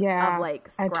fingerprints Yeah, of like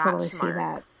I scratch totally see that.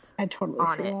 marks I totally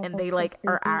on see it, that. and they That's so like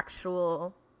are creepy.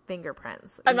 actual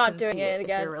fingerprints. I'm You not can doing see it if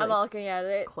again. you're really I'm not looking at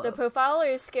it. close. The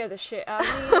profilers scare the shit out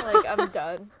of me. Like, I'm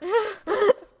done.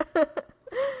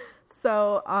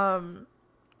 So,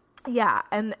 yeah,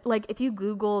 and like if you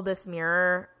Google this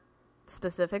mirror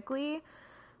specifically,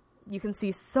 you can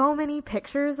see so many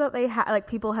pictures that they have, like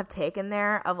people have taken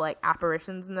there of like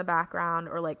apparitions in the background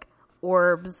or like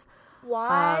orbs.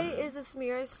 Why is this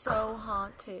mirror so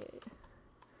haunted?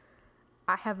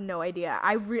 I have no idea.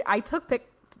 I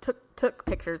took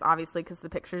pictures, obviously, because the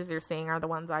pictures you're seeing are the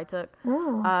ones I took.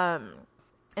 Oh.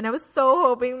 And I was so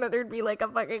hoping that there'd be like a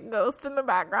fucking ghost in the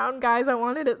background, guys. I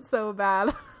wanted it so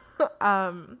bad.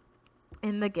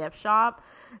 In the gift shop,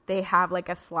 they have like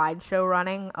a slideshow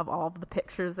running of all of the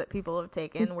pictures that people have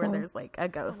taken where there's like a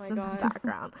ghost in the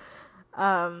background.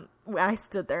 When I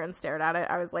stood there and stared at it,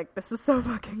 I was like, this is so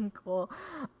fucking cool.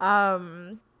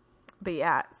 But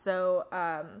yeah, so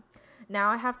now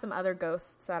I have some other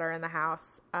ghosts that are in the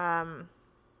house.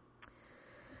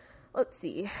 Let's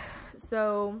see.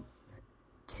 So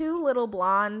 2 little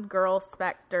blonde girl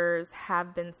specters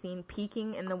have been seen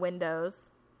peeking in the windows,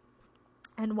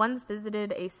 and one's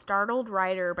visited a startled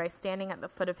writer by standing at the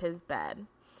foot of his bed.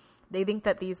 They think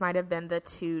that these might have been the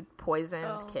 2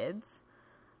 poisoned kids.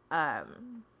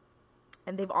 And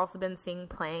they've also been seen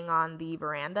playing on the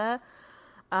veranda.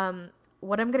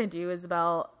 What I'm going to do,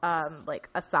 Isabel, like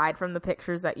aside from the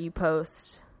pictures that you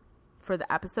post for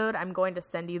the episode, I'm going to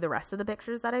send you the rest of the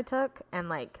pictures that I took, and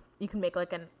like you can make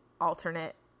like an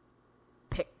alternate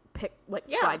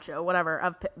slideshow, whatever,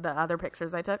 of the other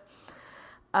pictures I took.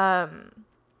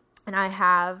 And I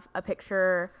have a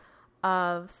picture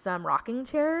of some rocking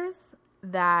chairs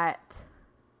that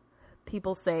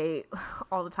people say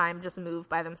all the time just move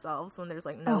by themselves when there's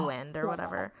like no wind or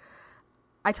whatever.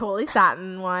 I totally sat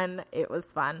in one. It was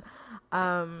fun.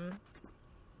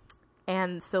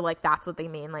 And so like that's what they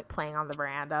mean, like playing on the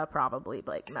veranda, probably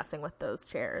like messing with those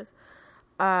chairs.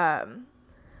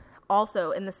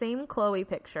 Also in the same Chloe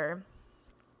picture,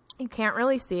 you can't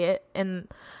really see it in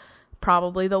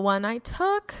probably the one I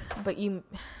took, but you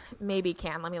maybe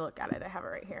can. Let me look at it. I have it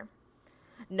right here.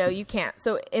 No, you can't.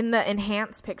 So in the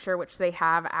enhanced picture, which they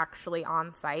have actually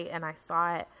on site, and I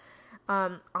saw it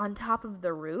on top of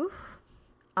the roof,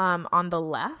 on the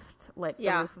left, like the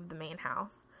roof of the main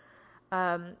house,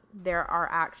 there are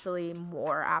actually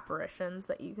more apparitions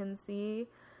that you can see,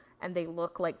 and they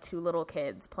look like 2 little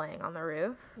kids playing on the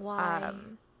roof. Why?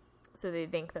 So they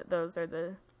think that those are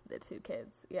the 2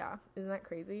 kids. Yeah. Isn't that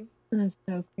crazy? That's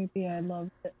so creepy. I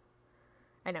loved it.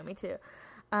 I know, me too.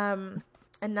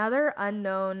 Another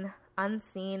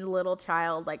unseen little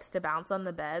child likes to bounce on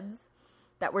the beds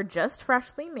that were just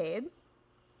freshly made.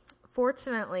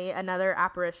 Fortunately, another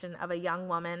apparition of a young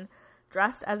woman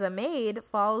dressed as a maid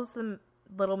follows the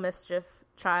little mischief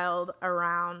child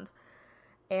around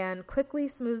and quickly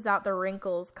smooths out the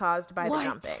wrinkles caused by the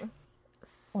jumping.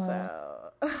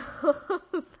 Wow. So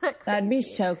That'd be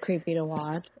so creepy to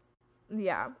watch.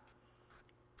 Yeah.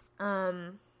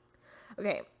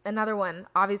 Okay, another one.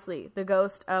 Obviously, the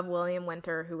ghost of William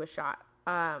Winter, who was shot.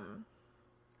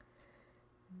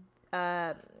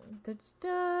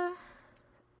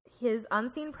 His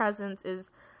unseen presence is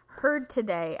heard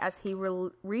today as he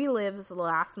relives the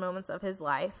last moments of his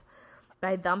life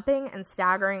by thumping and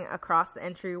staggering across the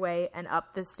entryway and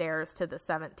up the stairs to the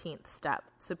 17th step.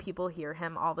 So people hear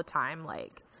him all the time,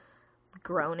 like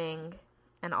groaning,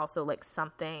 and also like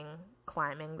something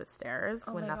climbing the stairs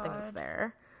when nothing's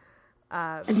there.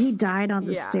 And he died on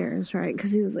the stairs, right?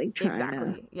 Because he was like trying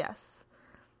to... Yes.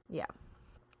 Yeah.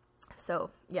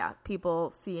 So, yeah,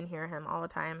 people see and hear him all the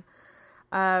time.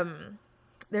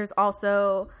 There's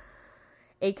also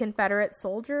a Confederate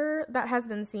soldier that has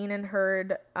been seen and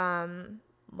heard,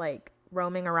 like,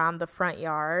 roaming around the front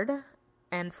yard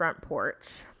and front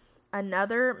porch.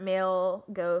 Another male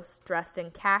ghost dressed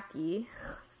in khaki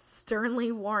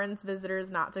sternly warns visitors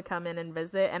not to come in and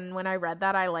visit. And when I read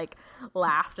that, I like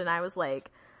laughed, and I was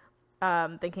like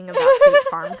thinking of that State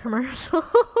Farm commercial.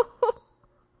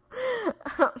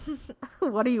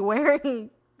 What are you wearing,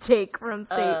 Jake from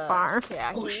State Farm?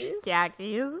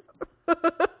 Khakis.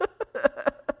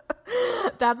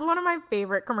 That's one of my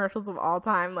favorite commercials of all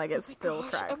time. Like, it still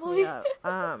cracks me up.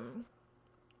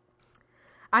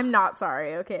 I'm not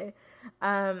sorry, okay?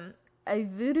 A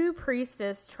voodoo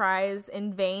priestess tries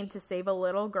in vain to save a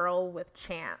little girl with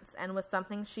chance and with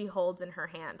something she holds in her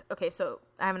hand. Okay, so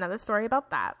I have another story about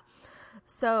that.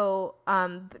 So,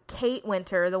 Kate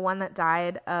Winter, the one that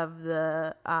died of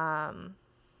the one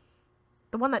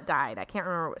that died, I can't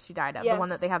remember what she died of. Yes. The one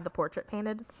that they had the portrait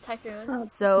painted. Typhoon.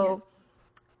 So,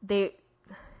 that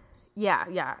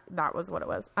was what it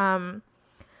was.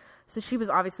 So she was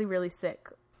obviously really sick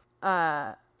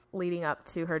leading up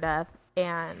to her death,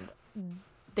 and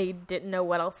they didn't know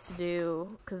what else to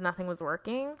do because nothing was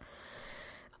working.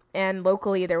 And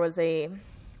locally there was a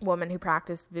woman who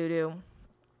practiced voodoo,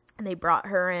 and they brought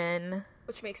her in,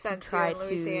 which makes sense to try here in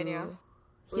Louisiana.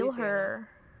 to heal her.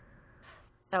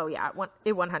 Oh yeah,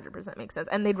 it 100% makes sense.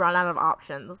 And they'd run out of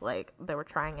options, like they were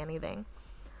trying anything.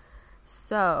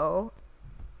 So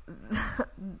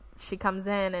she comes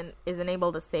in and isn't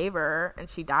able to save her, and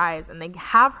she dies, and they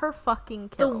have her fucking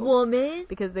killed. The woman?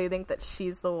 Because they think that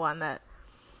she's the one that...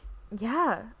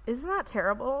 Yeah, isn't that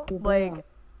terrible? Yeah. Like,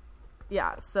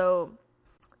 yeah, so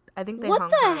I think they what hung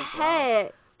the her as heck?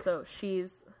 well. So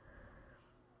she's...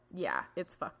 Yeah,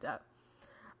 it's fucked up.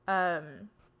 So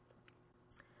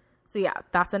yeah,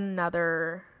 that's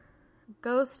another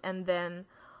ghost. And then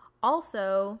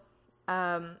also...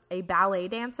 a ballet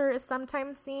dancer is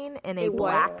sometimes seen in a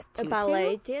black tutu. A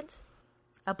ballet dance?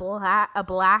 A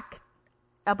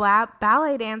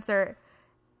ballet dancer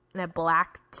in a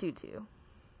black tutu.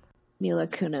 Mila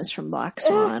Kunis from Black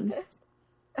Swan.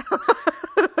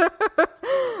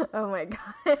 Oh my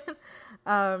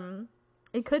god.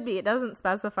 It could be. It doesn't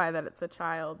specify that it's a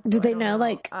child. So Do they know,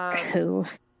 like, who?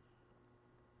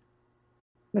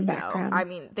 The background? No, I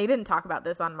mean, they didn't talk about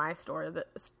this on my store.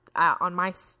 On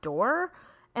my store?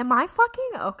 Am I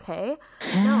fucking okay?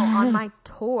 No, on my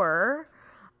tour.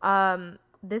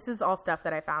 This is all stuff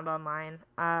that I found online.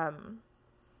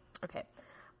 Okay.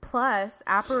 Plus,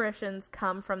 apparitions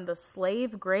come from the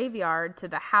slave graveyard to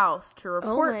the house to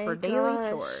report for daily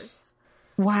chores.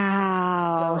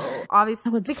 Wow. So,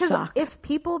 obviously, because suck. if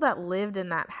people that lived in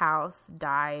that house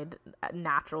died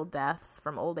natural deaths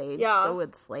from old age, so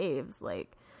would slaves.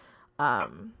 Like,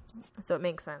 so it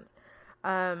makes sense.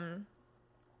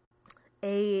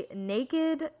 A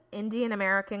naked Indian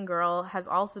American girl has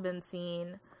also been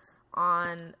seen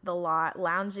on the lot,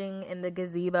 lounging in the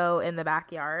gazebo in the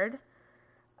backyard.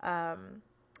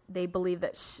 They believe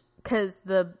that because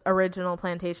the original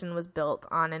plantation was built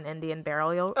on an Indian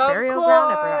burial ground. I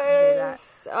forgot to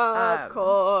say that. Of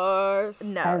course.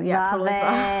 No, I yeah, love totally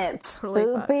it.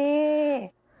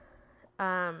 Totally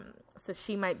Spoopy. So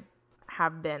she might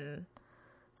have been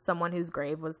someone whose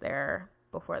grave was there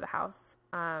before the house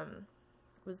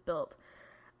was built.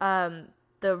 The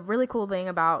really cool thing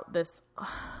about this,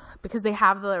 because they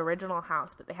have the original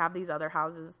house, but they have these other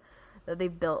houses that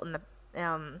they've built in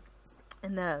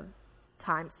the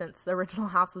time since the original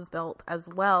house was built as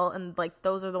well, and like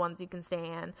those are the ones you can stay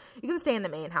in. You can stay in the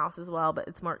main house as well, but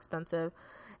it's more expensive.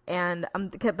 And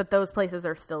but those places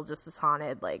are still just as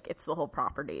haunted. Like, it's the whole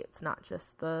property. It's not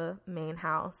just the main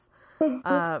house.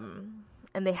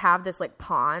 And they have this like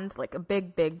pond, like a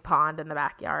big pond in the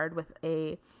backyard with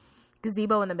a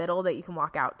gazebo in the middle that you can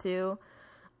walk out to.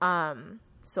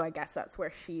 So I guess that's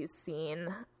where she's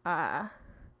seen. Yeah,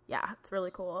 it's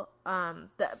really cool.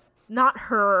 Not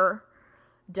her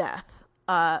death.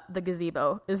 The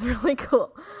gazebo is really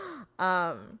cool.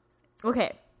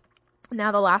 Okay.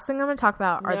 Now the last thing I'm going to talk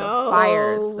about are the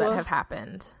fires that have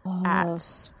happened at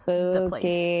the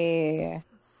place.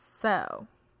 So,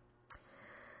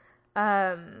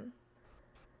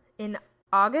 in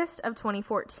August of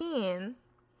 2014,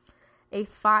 a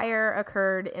fire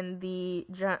occurred in the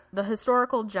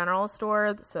historical general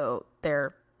store. So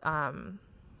they're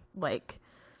like,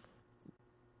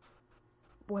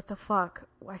 what the fuck?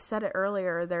 I said it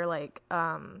earlier. They're like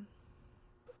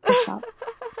Gift shop.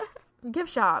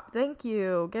 Gift shop. Thank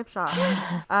you. Gift shop.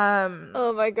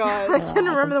 Oh my god. I couldn't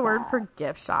remember the word for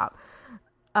gift shop.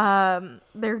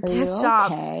 Their gift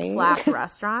shop /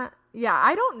 restaurant. Yeah,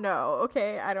 I don't know.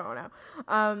 Okay, I don't know.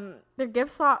 Their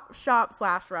gift shop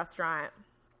 / restaurant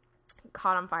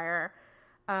caught on fire.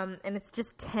 And it's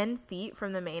just 10 feet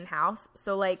from the main house.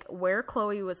 So like where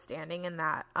Chloe was standing in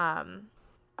that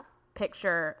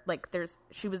picture, like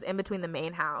she was in between the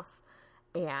main house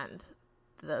and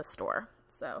the store.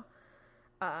 So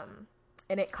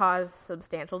and it caused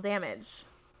substantial damage.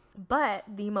 But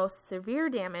the most severe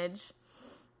damage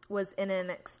was in an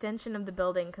extension of the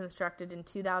building constructed in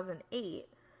 2008.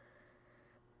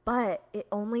 But it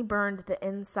only burned the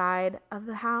inside of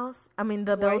the house. I mean,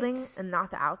 the building, and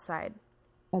not the outside.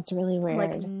 That's really weird.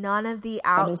 Like, none of the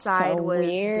outside was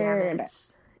damaged.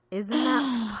 Isn't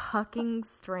that fucking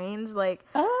strange? Like,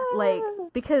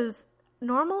 because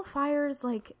normal fires,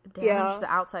 like, damage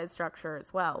the outside structure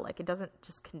as well. Like, it doesn't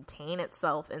just contain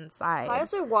itself inside.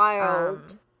 Fires are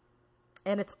wild.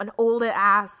 And it's an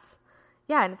old-ass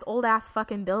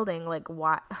fucking building. Like,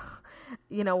 why,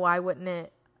 why wouldn't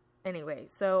it? Anyway,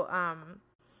 so,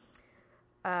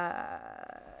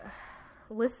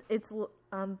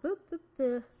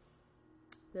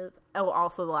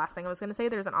 Also the last thing I was going to say,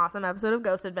 there's an awesome episode of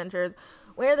Ghost Adventures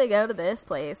where they go to this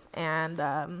place, and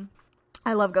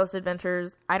I love Ghost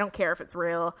Adventures. I don't care if it's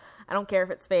real. I don't care if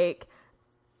it's fake.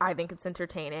 I think it's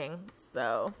entertaining.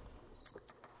 So,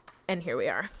 and here we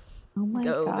are. Oh my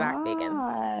Go gosh. Zach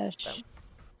Bagans. So,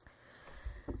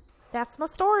 that's my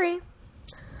story.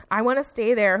 I want to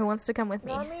stay there. Who wants to come with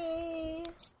me? Mommy.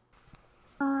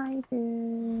 I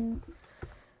do.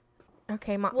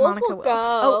 Okay, Wolf Monica will will.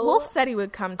 go. Oh, Wolf said he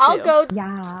would come too. I'll go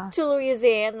Yeah. to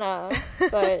Louisiana,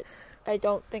 but I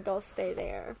don't think I'll stay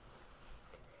there.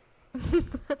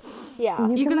 Yeah.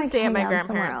 You can like, stay at hang my out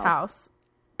somewhere grandparents' else. house,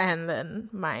 and then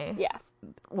Yeah.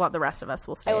 the rest of us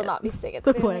will stay. I will at not be staying at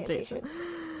the the plantation.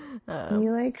 plantation. We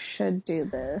like should do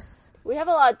this. We have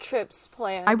a lot of trips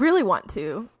planned. I really want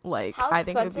to. Like, How I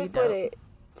think it would be expensive dope. would it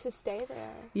to stay there?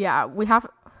 Yeah, we have.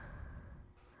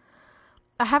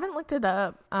 I haven't looked it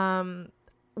up.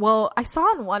 Well, I saw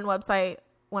on one website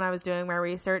when I was doing my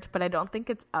research, but I don't think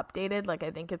it's updated. Like,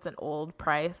 I think it's an old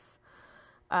price.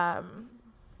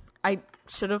 I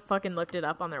should have fucking looked it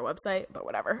up on their website, but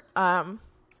whatever. I'll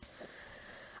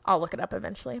look it up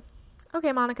eventually.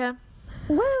 Okay, Monica.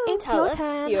 Woo! It's Tell your us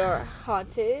turn. your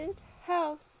haunted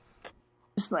house.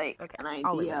 Just like Okay, an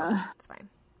I'll leave it alone. idea. It's fine.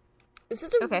 This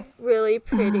is a Okay. really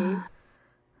pretty.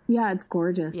 Yeah, it's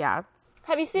gorgeous. Yeah.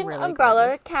 Have you seen Really Umbrella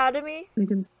gorgeous. Academy? We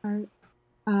can start.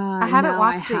 I haven't no,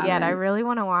 watched it yet. I haven't. really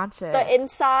want to watch it. The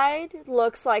inside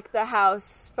looks like the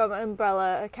house from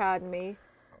Umbrella Academy.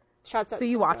 Shouts out So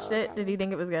to you watched Umbrella it? Academy. Did you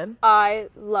think it was good? I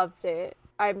loved it.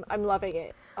 I'm loving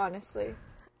it, honestly.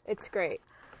 It's great.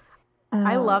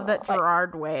 I love that Like-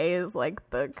 Gerard Way is like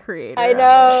the creator. I of it.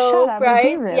 know, Shut up, is right?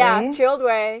 he really? Yeah, Gerald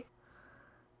Way.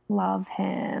 Love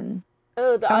him.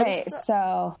 Oh, the Okay,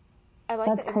 so I like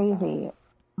that's the inside. crazy.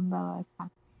 Umbrella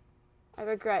Academy. I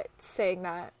regret saying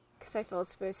that because I feel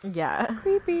it's supposed to be Yeah.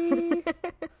 creepy.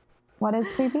 What is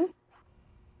creepy?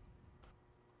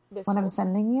 This What I'm whole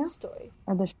sending you? story.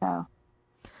 Or the show?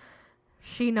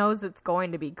 She knows it's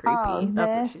going to be creepy. Oh, That's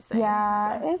what this? she's saying.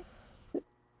 Yeah, so. it's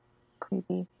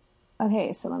creepy.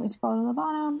 Okay, so let me scroll to the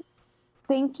bottom.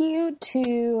 Thank you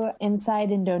to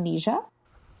Inside Indonesia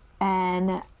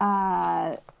and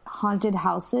Haunted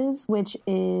Houses, which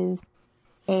is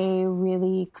a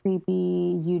really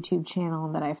creepy YouTube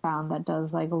channel that I found that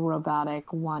does like robotic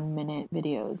 1-minute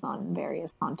videos on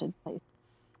various haunted places.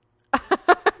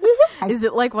 Is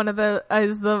it like one of the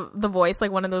is the voice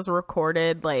like one of those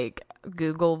recorded like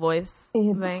Google voice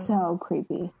It's things? so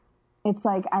creepy. It's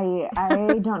like I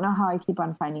don't know how I keep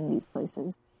on finding these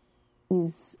places.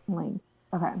 These like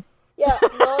okay. Yeah,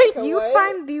 Monica, You what?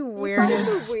 find the You find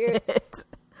weirdest the weird. shit.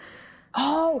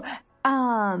 Oh,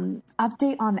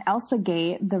 update on Elsa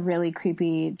Gate, the really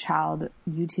creepy child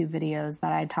YouTube videos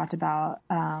that I talked about.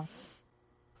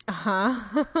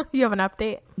 You have an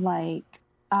update? Like,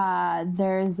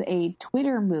 there's a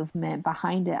Twitter movement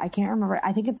behind it. I can't remember.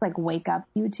 I think it's like Wake Up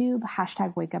YouTube,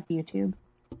 hashtag Wake Up YouTube.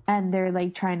 And they're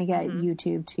like trying to get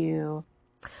YouTube to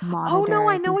monitor. Oh no,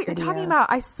 I know these what you're talking videos.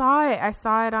 about. I saw it. I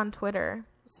saw it on Twitter.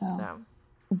 So So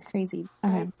it's crazy.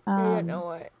 Okay. I don't know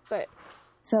what, but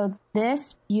So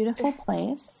this beautiful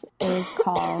place is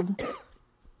called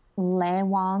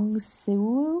Lawang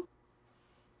Sewu,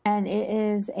 and it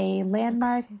is a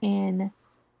landmark in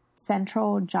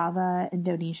central Java,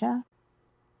 Indonesia.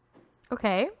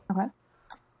 okay. Okay.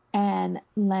 And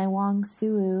Lawang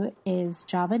Sewu is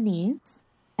Javanese,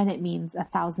 and it means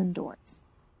 1,000 doors.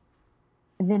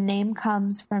 The name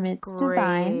comes from its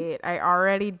design. Great. I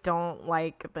already don't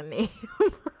like the name.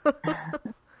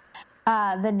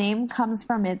 The name comes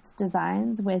from its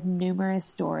designs with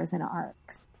numerous doors and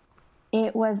arcs.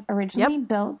 It was originally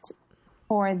built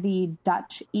for the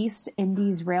Dutch East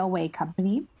Indies Railway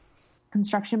Company.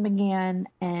 Construction began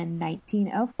in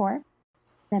 1904.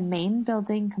 The main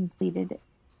building completed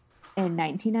in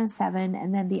 1907,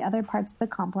 and then the other parts of the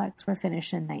complex were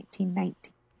finished in 1919.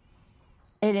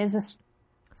 It is a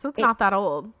So it's not that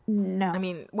old. no. I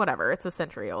mean, whatever. It's a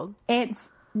century old. It's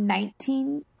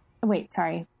 19. Wait,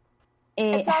 sorry. It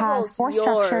it's not as old has as 4 yours.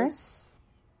 structures.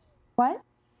 What?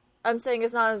 I'm saying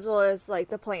it's not as well as like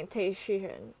the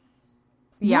plantation.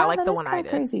 Yeah, No, like that the is one I kinda did.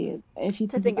 Crazy if you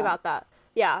To think about that.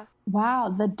 Yeah. Wow,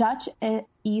 the Dutch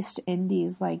East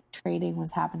Indies like trading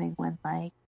was happening when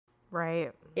like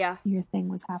Right. Yeah. your thing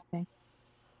was happening.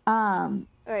 All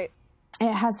right.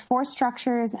 It has 4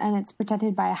 structures and it's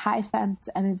protected by a high fence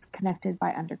and it's connected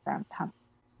by underground tunnels.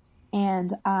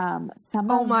 And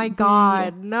some Oh of my the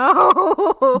god,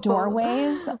 no.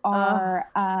 doorways are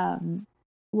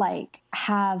like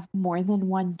have more than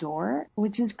one door,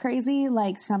 which is crazy.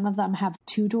 Like some of them have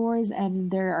 2 doors, and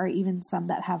there are even some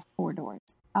that have 4 doors,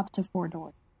 up to 4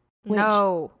 doors. Which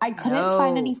I couldn't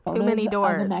find any photos of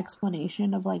an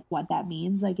explanation of like what that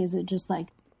means. Like, is it just like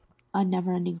a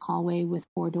never-ending hallway with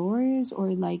 4 doors,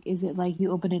 or like is it like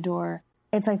you open a door?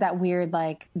 It's like that weird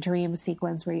like dream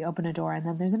sequence where you open a door and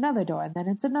then there's another door and then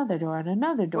it's another door and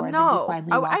another door. Well, and then you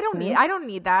finally walk I don't through. I don't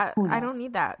need that. I don't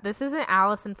need that. This isn't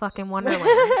Alice in fucking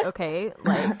Wonderland. Okay,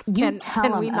 like you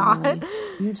tell him, Emily.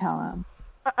 You tell him.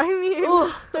 I mean,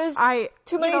 ooh, there's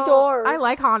too many doors. I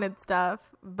like haunted stuff,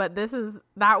 but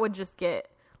that would just get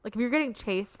like if you're getting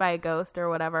chased by a ghost or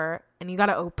whatever, and you got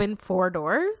to open 4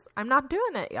 doors. I'm not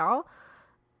doing it, y'all.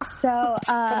 So,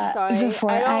 I'm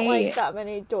sorry. I don't like that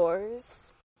many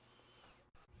doors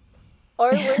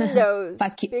or windows.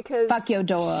 Fuck your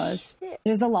doors.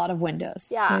 There's a lot of windows.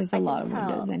 Yeah, there's a lot of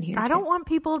windows in here. I don't want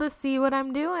people to see what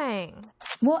I'm doing.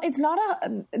 Well, it's not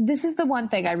this is the one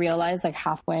thing I realized like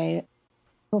halfway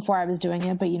before I was doing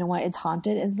it, but you know what? It's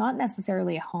haunted. It's not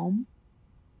necessarily a home.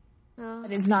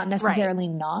 But it's not necessarily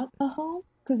not a home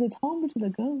because it's home to the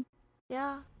ghost.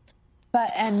 Yeah.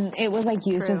 And it was like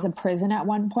used as a prison at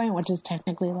one point, which is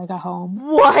technically like a home.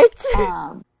 What?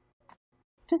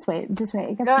 Just wait.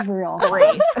 It gets real.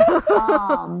 Great.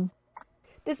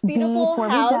 This beautiful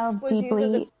house was deeply...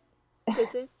 used as a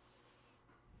prison.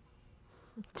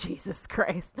 Jesus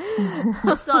Christ.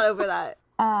 I'm still not over that.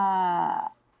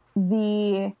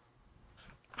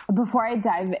 Before I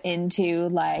dive into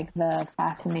like the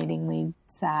fascinatingly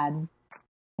sad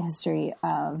history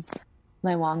of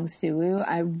Lawang Sewu,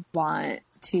 I want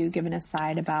to give an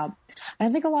aside about, I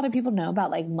don't think a lot of people know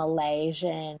about like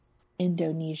Malaysian,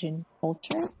 Indonesian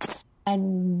culture.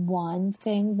 And one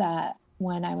thing that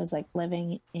when I was like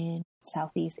living in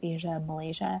Southeast Asia,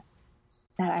 Malaysia,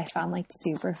 that I found like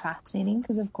super fascinating,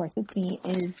 because of course it's me,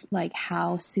 is like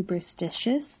how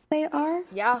superstitious they are.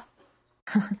 Yeah.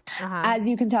 As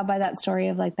you can tell by that story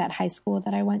of like that high school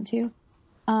that I went to.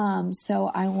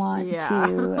 So I want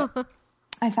to...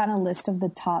 I found a list of the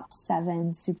top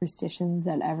 7 superstitions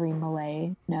that every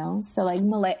Malay knows. So, like,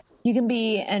 Malay, you can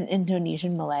be an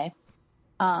Indonesian Malay,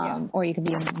 or you can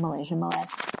be a Malaysian Malay.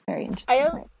 Very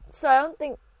interesting.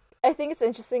 I think it's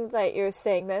interesting that you're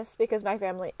saying this because my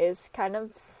family is kind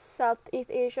of Southeast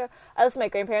Asia. At least my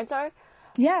grandparents are.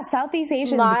 Yeah, Southeast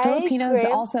Asians, the Filipinos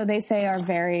also, they say, are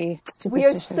very superstitious. We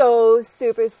are so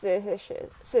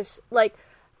superstitious. Like,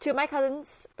 2 of my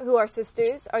cousins who are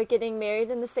sisters are getting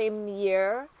married in the same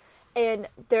year, and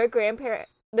their grandma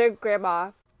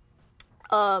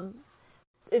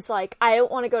is like, I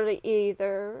don't want to go to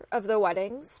either of their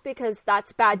weddings because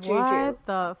that's bad juju. What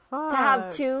the fuck? To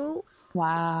have 2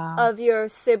 of your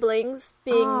siblings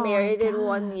being married in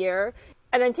 1 year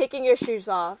and then taking your shoes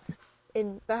off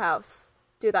in the house.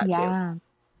 Do that too.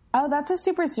 Oh, that's a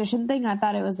superstition thing? I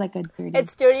thought it was like a dirty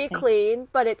It's dirty thing. clean,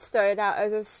 but it started out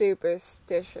as a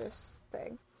superstitious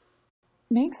thing.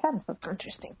 Makes sense. That's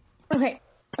interesting. Okay,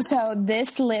 so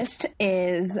this list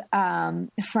is from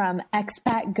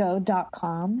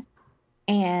expatgo.com,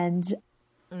 and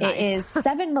it is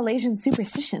 7 Malaysian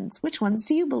superstitions. Which ones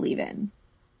do you believe in?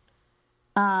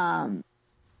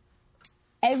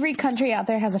 Every country out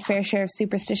there has a fair share of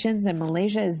superstitions, and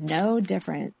Malaysia is no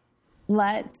different.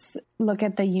 Let's look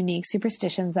at the unique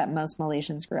superstitions that most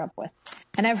Malaysians grew up with.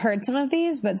 And I've heard some of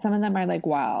these, but some of them are like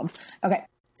wild. Okay,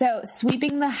 so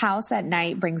sweeping the house at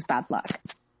night brings bad luck.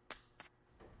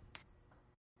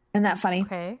 Isn't that funny?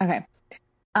 Okay.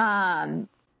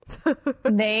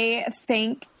 They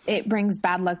think it brings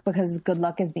bad luck because good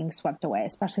luck is being swept away,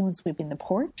 especially when sweeping the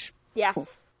porch.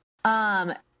 Yes.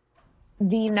 Cool.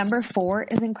 The number 4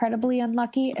 is incredibly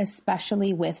unlucky,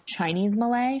 especially with Chinese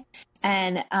Malay.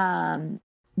 And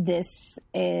this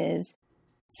is...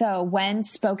 So when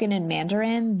spoken in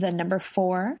Mandarin, the number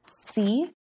 4, C,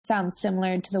 sounds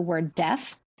similar to the word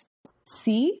deaf.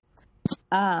 C.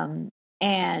 And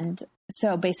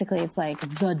so basically it's like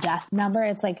the death number.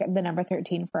 It's like the number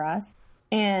 13 for us.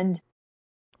 And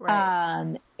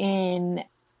in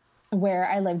where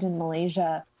I lived in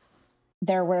Malaysia,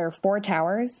 there were 4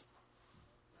 towers.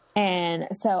 And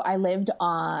so I lived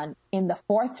in the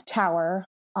 4th tower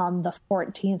on the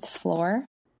 14th floor,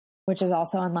 which is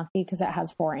also unlucky because it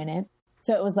has 4 in it.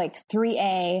 So it was like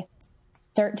 3A,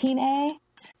 13A.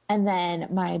 And then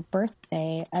my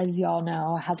birthday, as y'all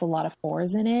know, has a lot of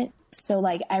 4s in it. So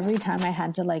like every time I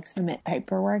had to like submit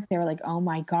paperwork, they were like, "Oh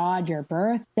my God, your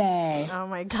birthday." Oh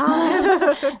my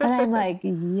God. And I'm like,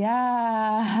 yes.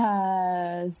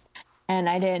 And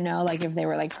I didn't know like if they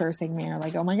were like cursing me or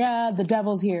like, "Oh my God, the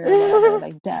devil's here," or whatever,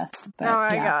 like death. But, oh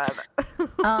my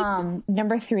God.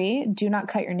 Number 3, do not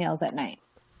cut your nails at night.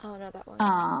 Oh, no, that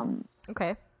one.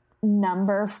 Okay.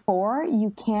 Number 4,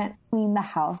 you can't clean the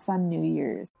house on New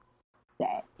Year's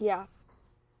Day. Yeah.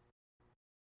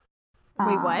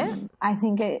 Wait, what? I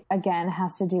think it, again,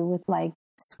 has to do with, like,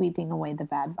 sweeping away the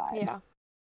bad vibes. Yeah.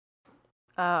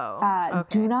 Oh. Okay.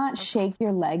 Do not shake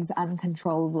your legs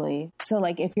uncontrollably. So,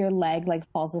 like, if your leg, like,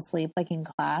 falls asleep, like, in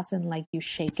class and, like, you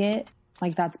shake it,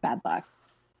 like, that's bad luck.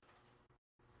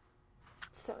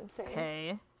 So insane.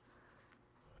 Okay.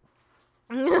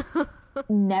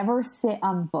 Never sit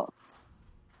on books.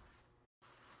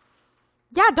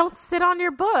 Yeah, don't sit on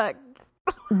your book.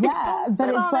 Yeah, but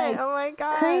it's like oh my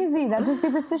god, crazy. That's a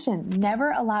superstition.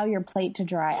 Never allow your plate to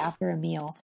dry after a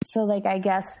meal. So, like, I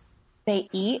guess they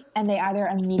eat and they either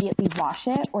immediately wash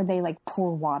it or they, like,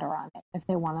 pour water on it if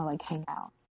they want to, like, hang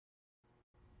out.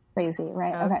 Crazy,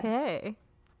 right? Okay.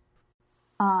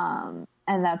 And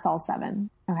that's all 7.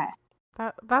 Okay.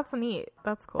 That's neat.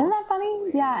 That's cool. Isn't that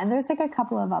funny? Yeah, and there's, like, a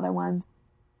couple of other ones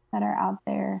that are out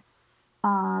there.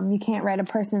 You can't write a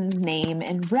person's name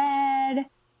in red.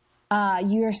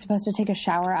 You're supposed to take a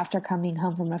shower after coming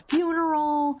home from a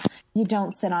funeral. You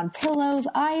don't sit on pillows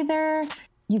either.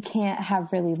 You can't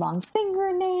have really long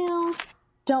fingernails.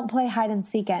 Don't play hide and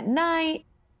seek at night.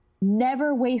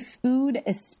 Never waste food,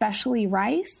 especially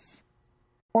rice.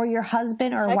 Or your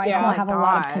husband or wife will have a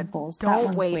lot of pimples. That Don't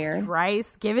one's waste weird.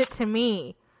 rice. Give it to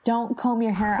me. Don't comb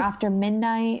your hair after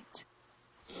midnight.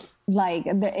 Like,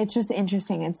 it's just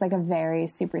interesting. It's like a very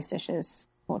superstitious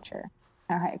culture.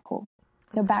 Okay, cool.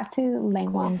 So back to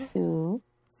Langwangsu,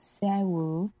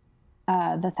 Sewu,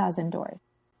 the Thousand Doors.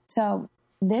 So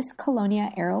this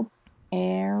Colonia era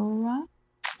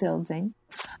building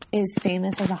is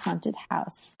famous as a haunted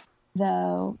house,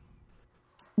 though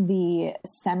the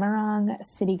Semarang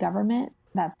city government,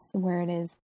 that's where it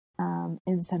is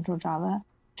in Central Java,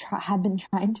 have been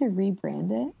trying to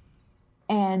rebrand it.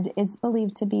 And it's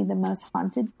believed to be the most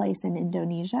haunted place in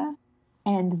Indonesia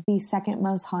and the second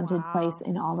most haunted place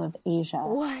in all of Asia.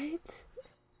 What?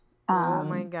 Oh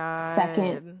my god!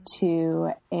 Second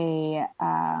to a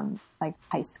like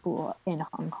high school in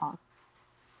Hong Kong.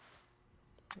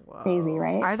 Whoa. Crazy,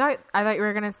 right? I thought you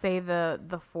were gonna say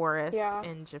the forest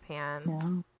in Japan.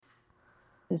 No,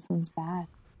 this one's bad.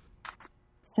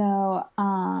 So,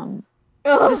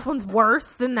 this one's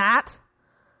worse than that.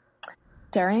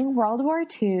 During World War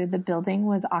II, the building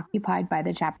was occupied by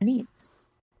the Japanese.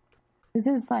 This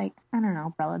is like, I don't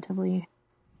know, relatively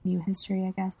new history,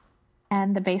 I guess.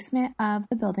 And the basement of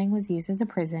the building was used as a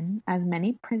prison, as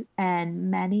many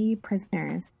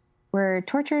prisoners were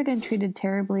tortured and treated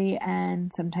terribly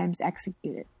and sometimes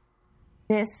executed.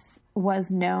 This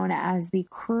was known as the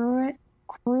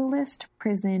cruelest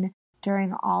prison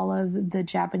during all of the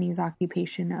Japanese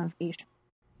occupation of Asia.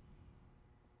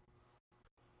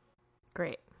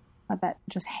 Great. Let that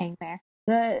just hang there.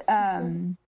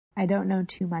 I don't know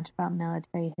too much about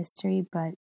military history,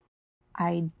 but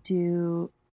I do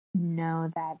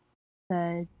know that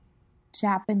the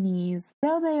Japanese,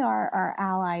 though they are our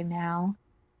ally now,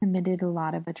 committed a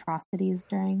lot of atrocities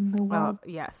during the World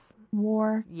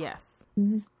War. Yes.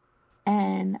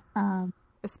 And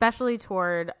especially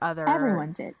toward other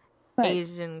everyone did, but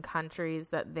Asian countries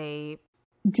that they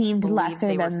deemed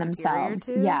lesser than themselves.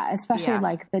 Yeah, especially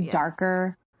like the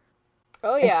darker.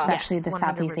 Oh yeah, especially the 100%.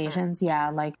 Southeast Asians. Yeah,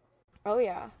 like. Oh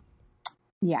yeah.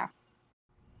 Yeah.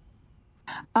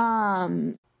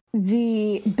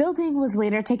 The building was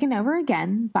later taken over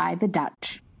again by the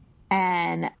Dutch,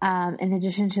 and in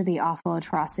addition to the awful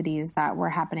atrocities that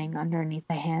were happening underneath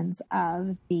the hands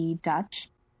of the Dutch,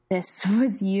 this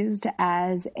was used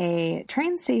as a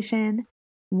train station.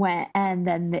 The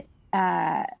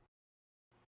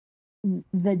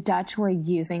Dutch were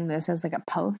using this as like a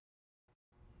post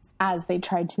as they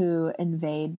tried to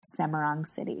invade Semarang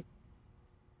City.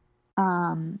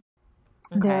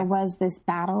 There was this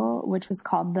battle, which was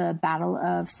called the Battle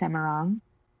of Semarang,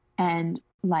 and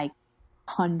like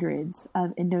hundreds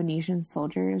of Indonesian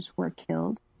soldiers were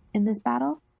killed in this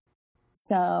battle.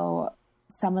 So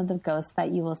some of the ghosts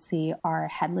that you will see are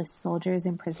headless soldiers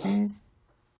and prisoners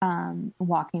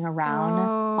walking around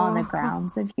on the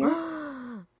grounds of here.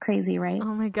 Crazy, right?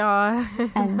 Oh my god.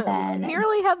 And then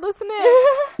nearly headless Nick.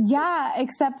 Yeah,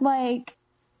 except like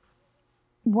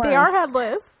worse. They are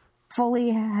headless.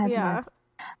 Fully headless. Yeah.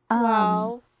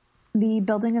 Wow. The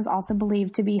building is also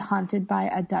believed to be haunted by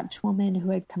a Dutch woman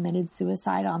who had committed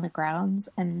suicide on the grounds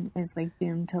and is like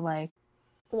doomed to like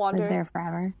live there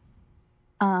forever.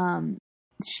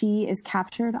 She is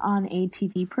captured on a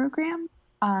TV program.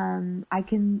 I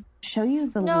can show you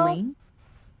the link.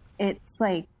 It's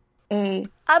like I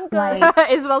I'm good.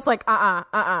 Isabel's like, I'll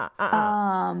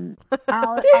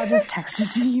just text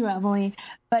it to you, Emily.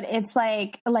 But it's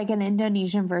like an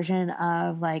Indonesian version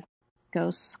of like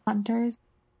Ghost Hunters,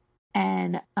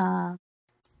 and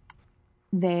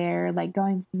they're like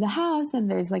going through the house, and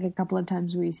there's like a couple of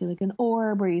times where you see like an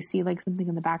orb, or you see like something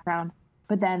in the background.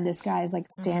 But then this guy is like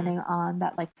standing on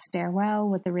that like stairwell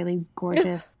with a really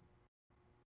gorgeous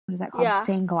what is that called?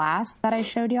 Stained glass that I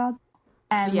showed y'all.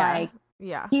 And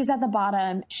he's at the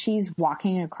bottom, she's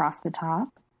walking across the top.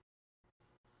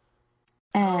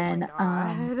 And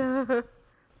oh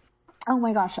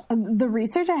my gosh, the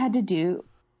research I had to do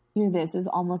through this is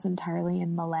almost entirely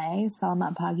in Malay.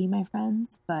 Selamat pagi, my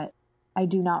friends, but I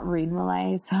do not read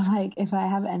Malay, so like if I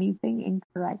have anything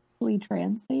incorrectly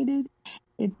translated,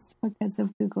 it's because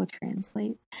of Google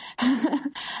Translate.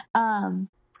 And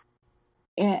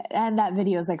that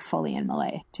video is like fully in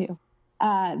Malay too.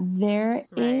 There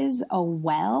is a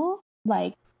well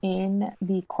like in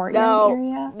the courtyard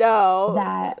area.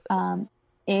 That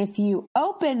if you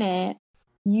open it,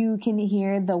 you can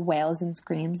hear the wails and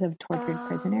screams of tortured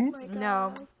prisoners.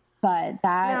 But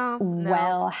that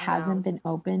well hasn't been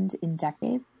opened in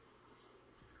decades.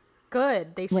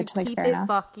 Good. They should keep it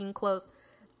fucking closed.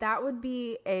 That would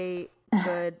be a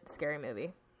good scary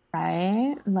movie.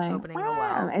 Right? Like opening a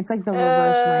well. It's like the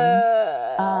reverse ring.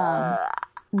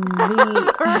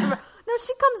 No,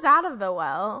 she comes out of the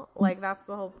well. Like that's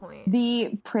the whole point.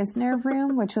 The prisoner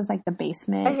room, which was like the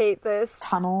basement I hate this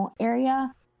tunnel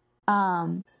area,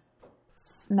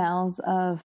 smells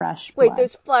of fresh blood. Wait,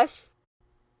 there's flesh.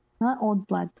 Not old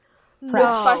blood.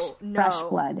 Fresh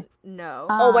blood. No.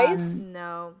 Always?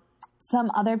 No.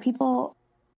 Some other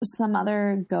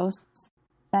ghosts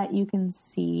that you can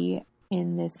see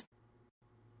in this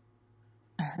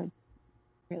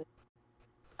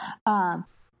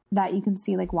that you can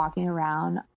see like walking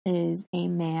around is a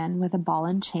man with a ball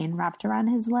and chain wrapped around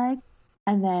his leg,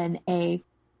 and then a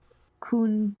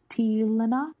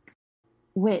kuntilanak,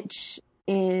 which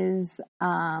is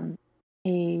a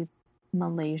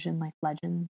Malaysian like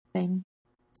legend thing.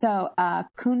 So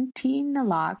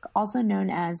kuntilanak, also known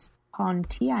as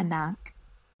Pontianak,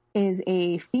 is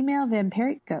a female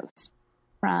vampiric ghost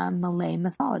from Malay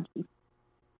mythology.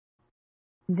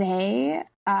 They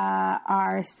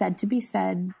are said to be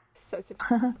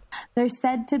they're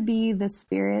said to be the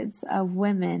spirits of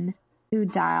women who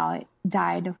died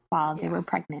while they were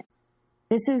pregnant.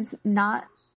 This is not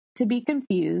to be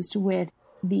confused with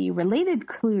the related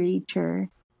creature,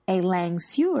 a Lang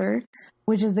Sewer,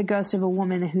 which is the ghost of a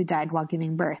woman who died while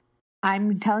giving birth.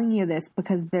 I'm telling you this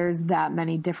because there's that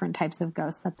many different types of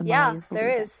ghosts that the Malays believe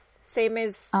there is. Same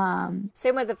with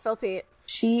the Philippines.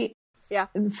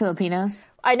 Filipinos.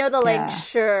 I know the like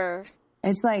sure.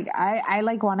 It's like I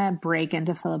like want to break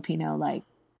into Filipino like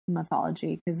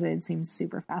mythology because it seems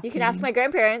super fascinating. You can ask my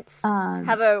grandparents.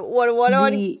 Have a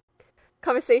one-on-one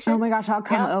conversation. Oh my gosh, I'll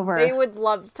come over. They would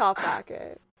love to talk back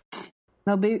it.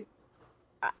 They'll be.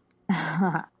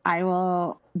 I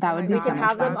will. That would be so much fun. We can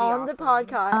have them on the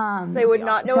podcast. They would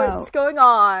not know what's going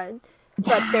on,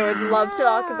 but they would love to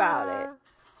talk about it.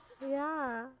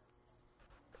 Yeah.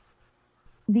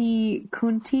 The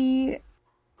kuntilanaaks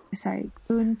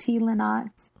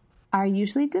are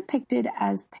usually depicted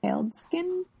as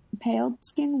pale-skinned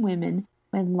women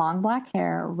with long black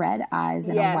hair, red eyes,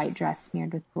 and a white dress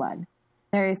smeared with blood.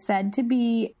 They're said to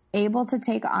be able to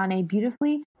take on a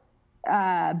beautiful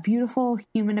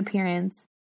human appearance,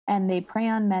 and they prey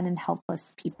on men and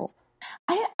helpless people.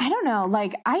 I don't know.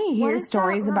 Like I hear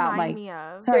stories about like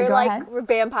they're go like ahead.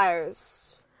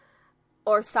 Vampires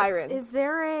or sirens. Is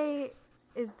there a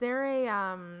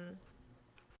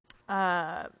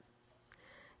La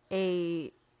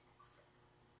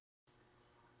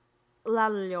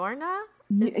Llorona?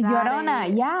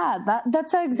 Llorona, yeah,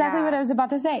 that's exactly what I was about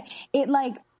to say. It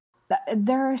like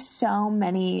there are so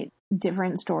many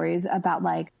different stories about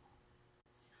like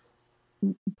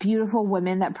beautiful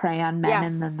women that prey on men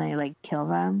and then they like kill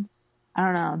them. I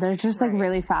don't know. They're just like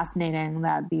really fascinating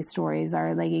that these stories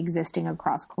are like existing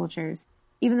across cultures.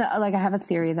 Even though like I have a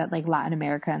theory that like Latin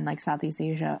America and like Southeast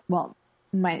Asia, well,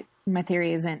 my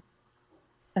theory isn't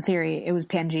a theory, it was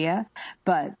Pangea,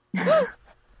 but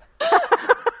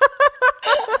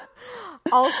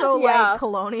also like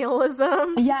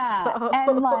colonialism. Yeah. So.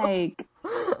 And like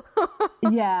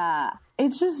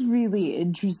it's just really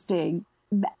interesting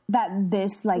that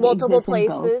this like multiple exists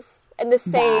places and the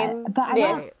same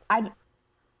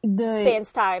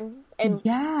spans time and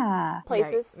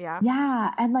places.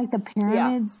 Yeah, and like the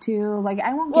pyramids too. Like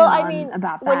I won't get on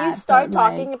about that. When you start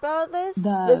talking about this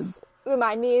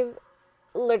remind me of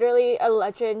literally a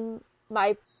legend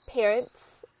my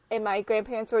parents and my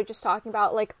grandparents were just talking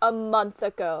about like a month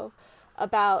ago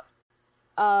about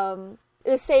the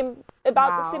same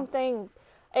thing,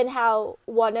 and how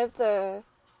one of their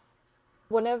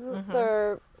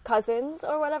cousins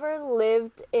or whatever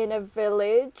lived in a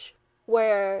village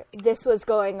where this was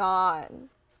going on,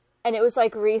 and it was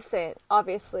like recent,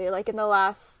 obviously, like in the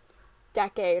last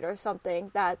decade or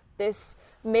something, that this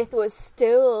myth was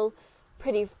still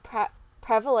pretty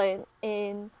prevalent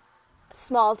in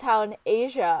small town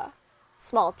Asia.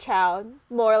 Small town,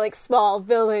 more like small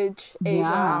village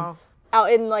Asia,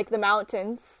 out in like the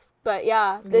mountains. But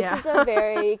this is a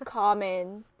very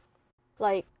common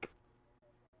like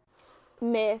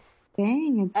myth.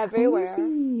 Dang, it's everywhere.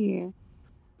 Crazy.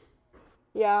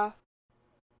 Yeah.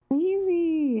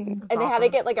 Crazy. And they had to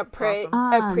get like a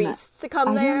priest to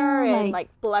come there and like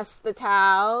bless the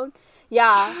town.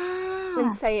 Yeah.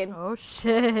 Insane. Oh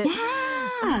shit.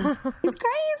 Yeah. It's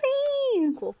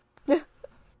crazy. Cool.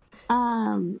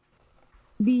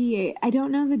 I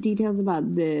don't know the details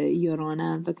about the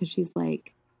Llorona because she's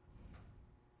like,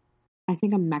 I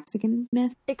think a Mexican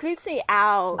myth. It creeps me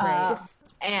out.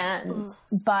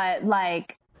 But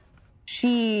like,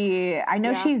 I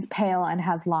know she's pale and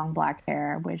has long black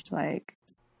hair, which like,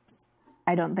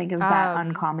 I don't think is that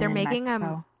uncommon. They're in making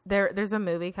Mexico. There's a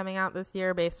movie coming out this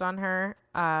year based on her.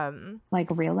 Like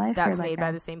real life. That's or made like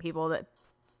by the same people that.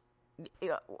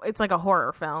 It's like a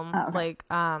horror film. Oh, okay. Like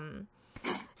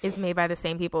it's made by the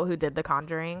same people who did The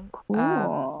Conjuring.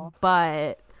 Cool.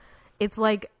 But it's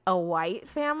like a white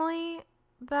family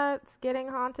that's getting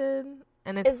haunted,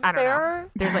 and it's I don't know.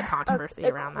 There's like controversy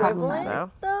around that. So.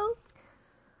 Though?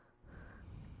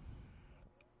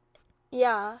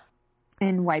 Yeah.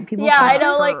 And white people. Yeah, I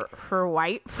know. Like for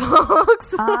white folks.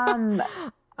 There's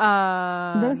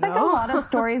like a lot of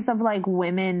stories of like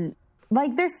women.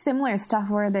 Like there's similar stuff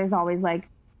where there's always like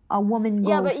a woman ghost.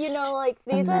 Yeah, but you know, like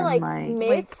these are like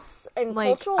myths and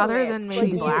cultural other myths. than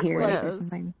maybe like, Black Widows or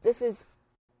something. This is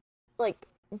like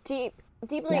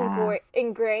deeply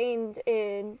ingrained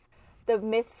in the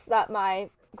myths that my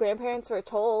grandparents were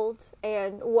told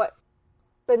and what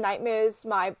the nightmares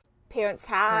my parents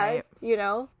had. Right. You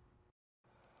know.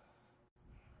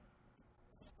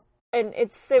 And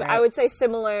it's I would say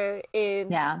similar in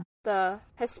the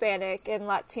Hispanic and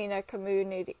Latina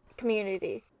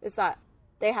community is that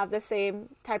they have the same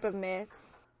type of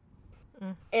myths.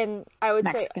 And I would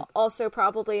say also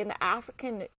probably in the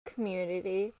African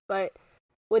community, but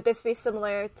would this be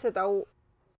similar to the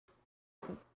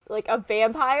like a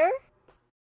vampire?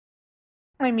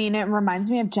 I mean, it reminds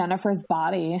me of Jennifer's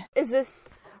Body. Is this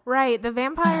right? The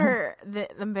vampire, the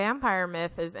vampire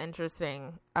myth is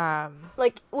interesting.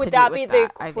 Like, would that be the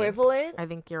equivalent? I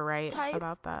think you're right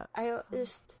about that. I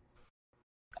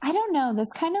don't know.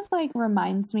 This kind of like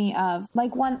reminds me of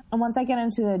like once I get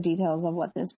into the details of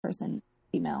what this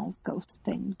female ghost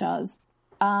thing does.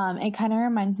 It kind of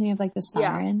reminds me of like the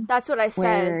Siren. Yeah, that's what I said.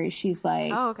 Where she's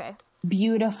like,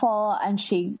 beautiful, and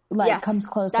she like comes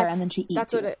closer and then she eats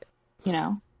that's you. What it, you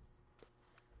know.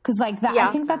 Because like that,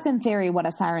 I think that's in theory what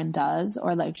a siren does,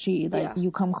 or like she like you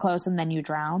come close and then you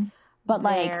drown. But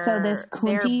like so this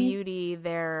Kunti, their beauty,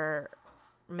 their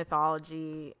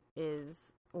mythology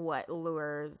is what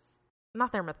lures,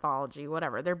 not their mythology,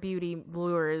 whatever. Their beauty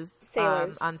lures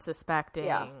sailors, unsuspecting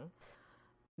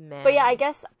men. But I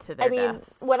guess to their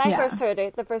deaths. When I first heard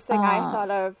it, the first thing I thought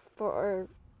of for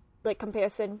like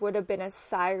comparison would have been a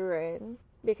siren,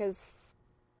 because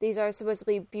these are supposed to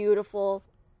be beautiful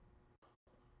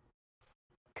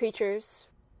creatures.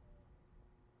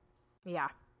 Yeah.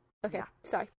 Okay.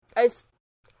 Sorry. I just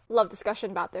love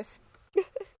discussion about this.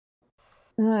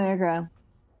 There you go.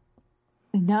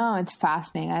 No, it's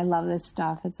fascinating. I love this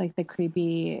stuff. It's like the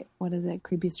creepy, what is it?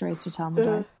 Creepy stories to tell in the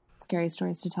dark. Scary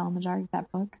stories to tell in the dark.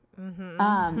 That book.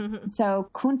 Mm-hmm. So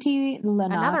Kunti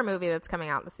Lennox. Another movie that's coming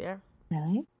out this year.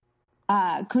 Really?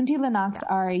 Kunti Lennox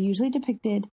are usually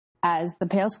depicted as the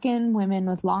pale-skinned women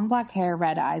with long black hair,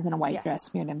 red eyes, and a white dress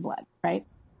smeared in blood, right?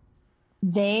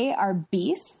 They are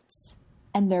beasts,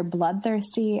 and they're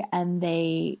bloodthirsty, and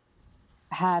they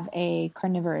have a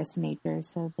carnivorous nature,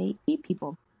 so they eat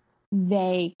people.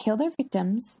 They kill their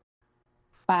victims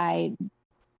by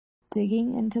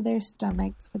digging into their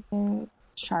stomachs with their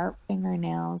sharp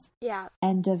fingernails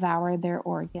and devour their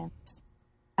organs.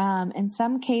 In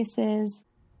some cases,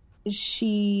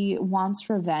 she wants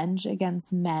revenge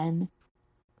against men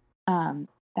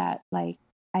that, like,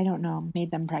 I don't know, made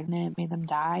them pregnant, made them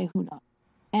die, who knows.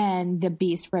 And the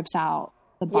beast rips out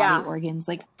the body organs,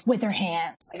 like, with her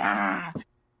hands. Like, ah!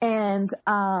 And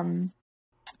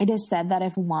it is said that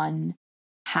if one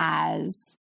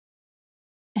has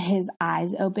his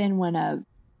eyes open when a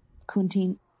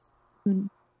Kunti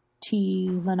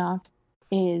Kuntilanak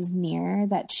is near,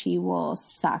 that she will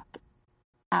suck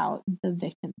out the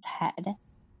victim's head.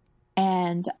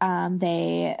 And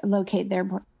they locate their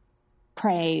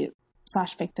prey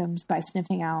 / victims by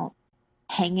sniffing out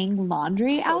hanging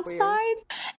laundry outside.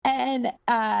 Weird. And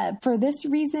for this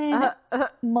reason,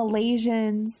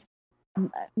 Malays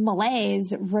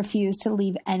refuse to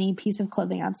leave any piece of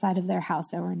clothing outside of their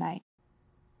house overnight.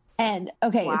 And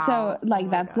so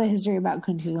that's the history about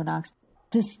Kuntilanaks.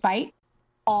 Despite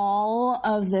all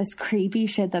of this creepy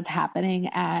shit that's happening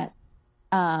at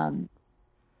Lawang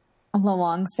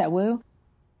Sewu,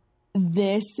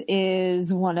 this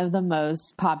is one of the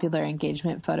most popular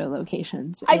engagement photo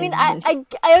locations. I mean, I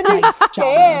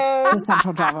understand the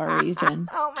Central Java region.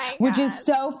 Oh my god! Which is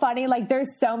so funny. Like,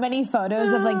 there's so many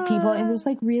photos of like people in this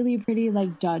like really pretty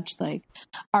like Dutch like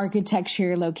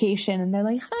architecture location, and they're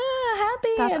like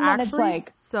happy. That's and then actually it's like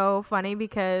so funny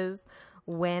because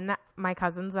when my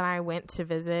cousins and I went to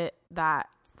visit that.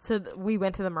 So we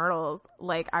went to the Myrtles.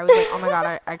 Like, I was like, oh my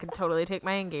god, I could totally take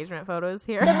my engagement photos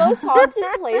here. The most haunted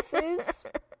places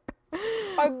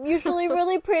are usually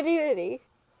really pretty.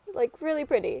 Like, really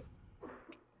pretty.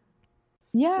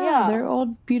 Yeah, they're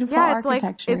old, beautiful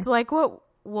architecture. It's like what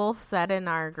Wolf said in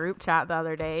our group chat the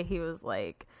other day. He was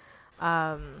like,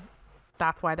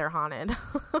 that's why they're haunted.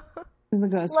 Because the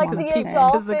ghosts like want to the stay.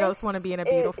 Because the ghosts want to be in a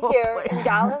beautiful here place. in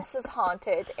Dallas is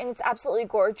haunted, and it's absolutely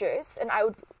gorgeous, and I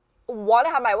would want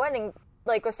to have my wedding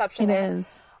like reception. It there.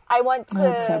 is. I went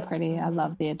to It's so pretty. I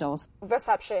love the Adolphus.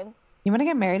 reception. You want to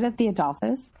get married at the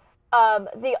Adolphus?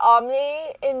 The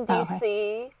Omni in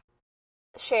DC,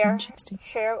 Interesting.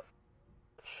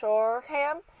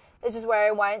 Shoreham, which is where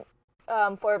I went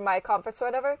for my conference or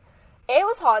whatever. It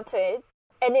was haunted,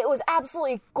 and it was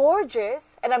absolutely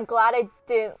gorgeous. And I'm glad I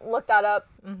didn't look that up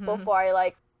before I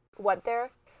like went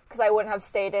there, because I wouldn't have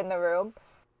stayed in the room.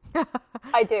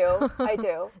 I do.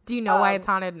 Do you know why it's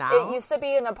haunted now? It used to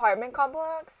be an apartment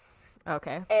complex.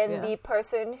 Okay. And the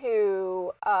person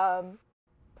who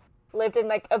lived in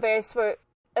like a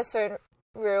certain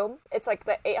room, it's like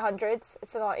the 800s.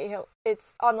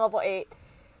 It's on level 8.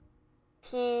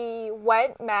 He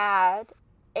went mad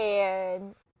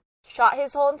and shot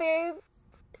his whole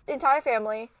entire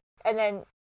family, and then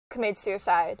committed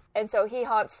suicide. And so he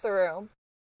haunts the room.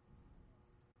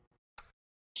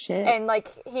 Shit. And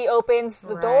like he opens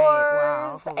the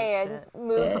doors and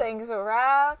moves things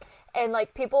around, and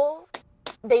like people,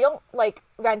 they don't like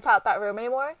rent out that room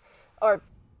anymore or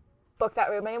book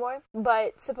that room anymore,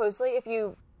 but supposedly if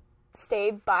you stay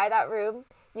by that room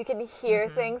you can hear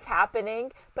things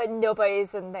happening, but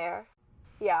nobody's in there.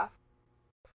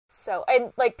 So,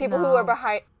 and like people who are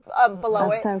behind below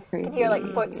That's it so creepy. can hear like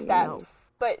footsteps,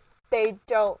 but they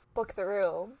don't book the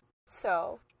room,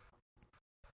 so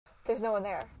there's no one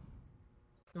there.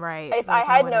 Right. If I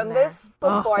had known this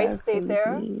before I stayed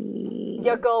there,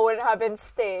 your girl wouldn't have been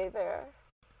stay there.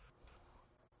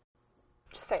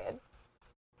 Just saying.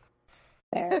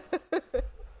 Fair.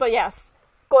 But yes,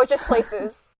 gorgeous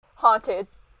places, haunted.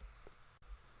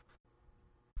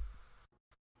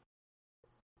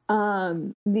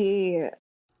 The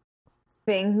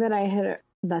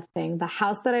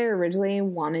house that I originally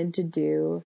wanted to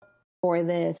do for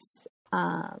this,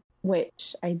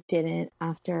 which I didn't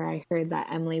after I heard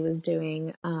that Emily was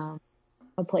doing a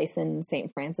place in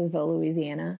St. Francisville,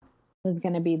 Louisiana, was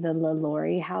going to be the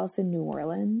LaLaurie house in New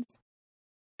Orleans.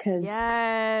 Because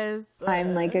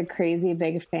I'm like a crazy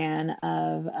big fan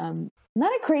of,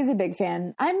 not a crazy big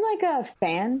fan, I'm like a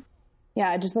fan.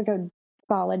 Yeah, just like a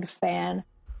solid fan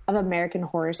of American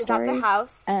Horror Story. Is that the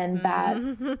house? And that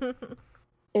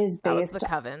is based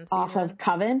off of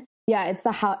Coven. Yeah, it's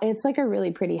the house. It's like a really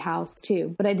pretty house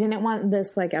too. But I didn't want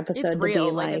this like episode to be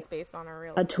like it's based on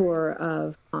a tour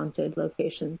of haunted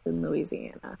locations in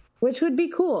Louisiana, which would be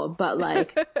cool. But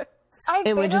like,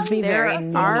 it would just be very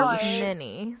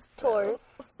many tours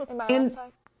in my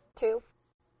lifetime too.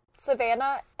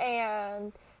 Savannah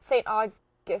and St.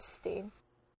 Augustine,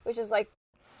 which is like,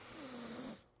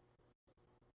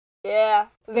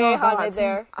 very haunted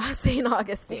there. St.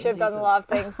 Augustine. You should have done a lot of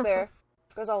things there.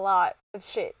 There's a lot of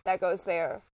shit that goes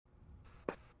there.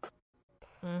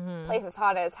 Place is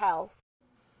haunted as hell.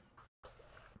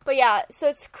 But yeah, so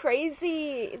it's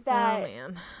crazy that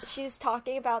she's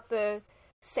talking about the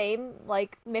same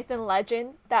like myth and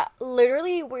legend that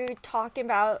literally we were talking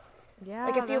about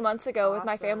like a few months ago with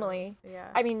my family. Yeah.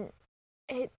 I mean,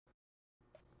 I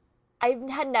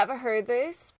had never heard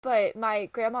this, but my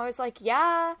grandma was like,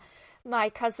 yeah, my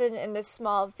cousin in this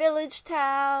small village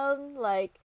town,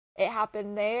 like, it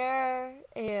happened there,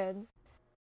 and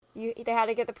they had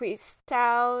to get the priest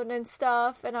down and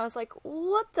stuff, and I was like,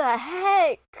 what the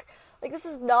heck? Like, this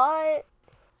is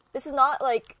not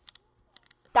like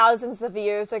thousands of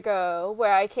years ago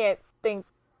where I can't think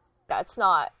that's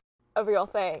not a real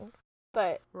thing.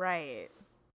 But Right.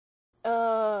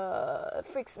 it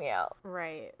freaks me out.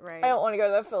 Right. I don't want to go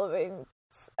to the Philippines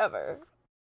ever.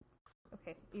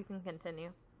 Okay, you can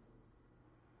continue.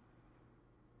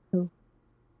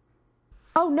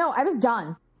 Oh no, I was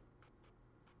done.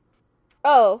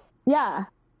 Oh, Yeah.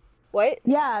 what?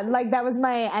 Yeah, like that was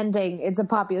my ending. It's a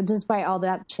popular, despite all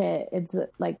that shit, it's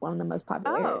like one of the most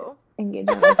popular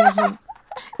engagement locations.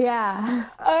 Yeah.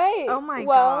 All right. Oh my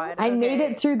well, god. I made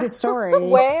okay. it through the story.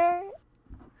 Where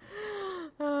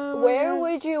Oh, where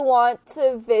would you want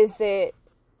to visit?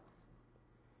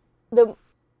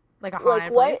 like a haunted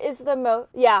Like, what place? is the most?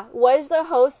 Yeah, what is the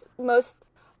most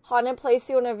haunted place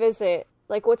you want to visit?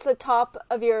 Like, what's the top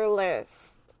of your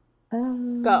list?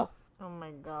 Go. Oh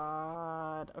my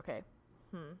god. Okay.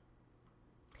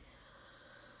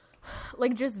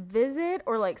 Like just visit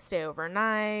or like stay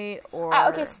overnight or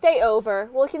Okay, stay over.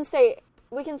 We can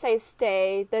say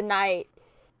stay the night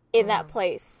in that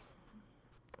place.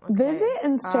 Okay. Visit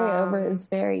and stay over is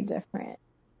very different.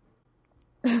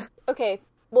 Okay,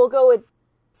 we'll go with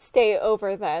stay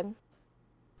over then.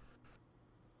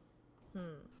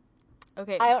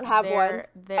 Okay. I don't have there-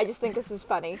 one. I just think this is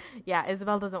funny. Yeah,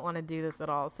 Isabel doesn't want to do this at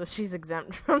all, so she's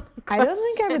exempt from the I don't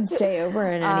think I would stay over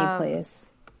in any place.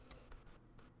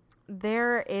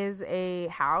 There is a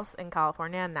house in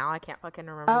California, and now I can't fucking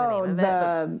remember Oh, the name of it.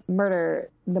 the murder,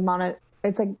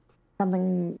 it's like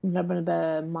something,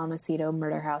 the Montecito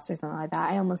murder house or something like that.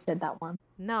 I almost did that one.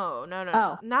 No,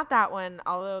 Oh. not that one.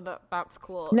 Although that's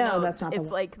cool. No, that's not the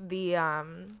It's one. like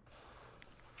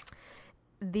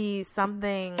the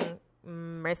something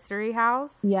mystery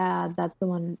house. Yeah, that's the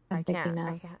one I'm thinking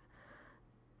I of. can't.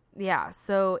 Yeah,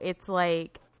 so it's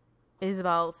like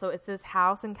Isabel. So it's this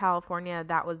house in California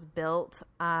that was built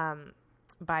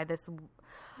by the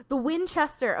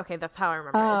Winchester. Okay, that's how I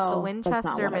remember. It's the Oh, that's not Winchester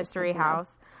what I was Mystery thinking of.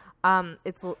 House.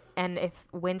 And if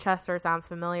Winchester sounds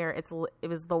familiar, it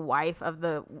was the wife of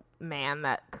the man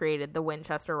that created the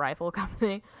Winchester Rifle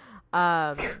Company.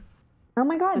 Oh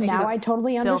my god, So now she's I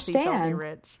totally filthy understand.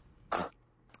 rich.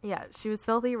 Yeah, she was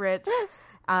filthy rich.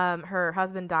 Her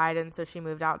husband died, and so she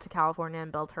moved out to California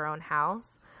and built her own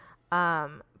house.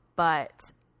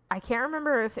 But I can't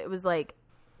remember if it was like,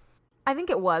 I think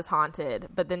it was haunted,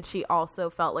 but then she also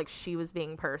felt like she was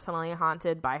being personally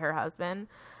haunted by her husband.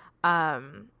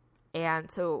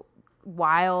 And so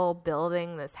while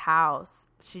building this house,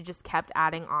 she just kept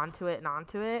adding onto it and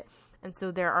onto it. And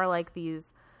so there are like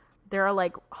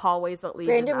hallways that lead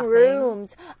Random to nothing.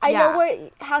 rooms. I Yeah. know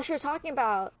what house you're talking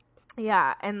about.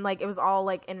 Yeah, and like it was all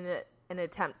like in an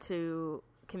attempt to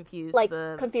confuse Like,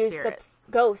 the confuse spirits.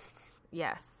 the ghosts.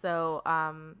 Yes. So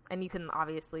and you can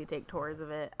obviously take tours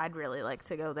of it. I'd really like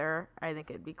to go there. I think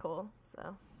it'd be cool.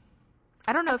 So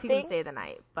I don't know if you can stay the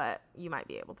night, but you might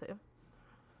be able to.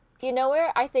 You know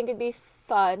where I think it'd be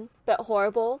fun but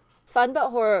horrible? Fun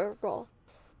but horrible.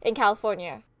 In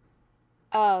California.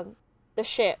 The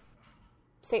ship.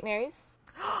 St. Mary's?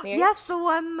 Mary's? Yes, the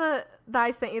one that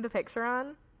I sent you the picture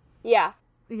on. Yeah.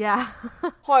 Yeah.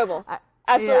 Horrible.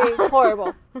 Absolutely yeah.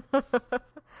 horrible.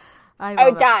 I would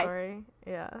love that die. story.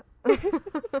 Yeah.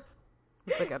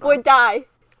 It's a good one. Would die,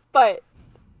 but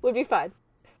would be fun.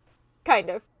 Kind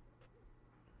of.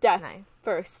 Death Nice.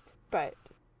 first, but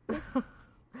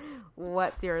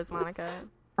What's yours, Monica?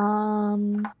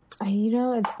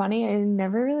 It's funny. I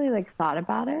never really like thought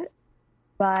about it,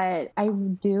 but I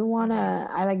do want to.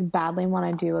 I like badly want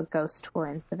to do a ghost tour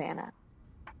in Savannah.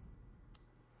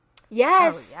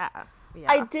 yes! Oh, yeah.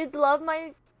 Yeah. I did love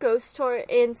my ghost tour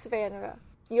in Savannah.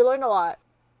 You learned a lot.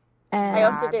 And I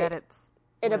also I did bet it's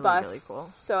in a really, bus, really cool.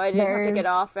 so I didn't have to get There's-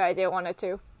 off if I didn't want it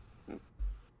to.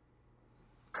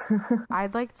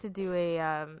 I'd like to do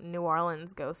a New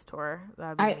Orleans ghost tour.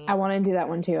 That'd be neat. I want to do that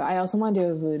one too. I also want to do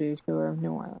a voodoo tour of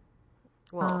New Orleans.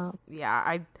 Well,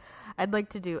 yeah, I'd like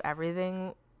to do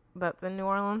everything that's in New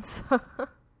Orleans.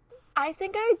 I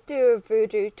think I'd do a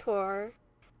voodoo tour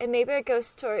and maybe a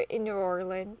ghost tour in New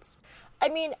Orleans. I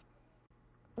mean,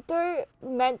 they're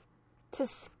meant to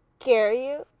scare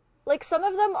you. Like, some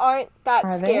of them aren't that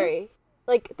Are they? scary.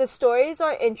 Like, the stories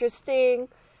are interesting.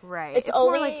 Right. It's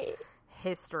more only... like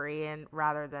history and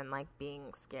rather than like being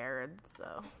scared.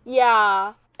 So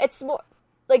Yeah. It's more...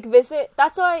 Like, visit...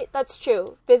 That's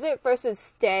true. Visit versus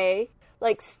stay.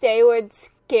 Like, stay would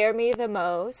scare me the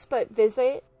most, but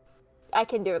visit, I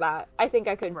can do that. I think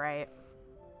I could right.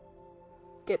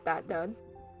 get that done.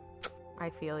 I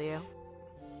feel you.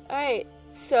 Alright,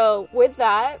 so with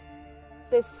that,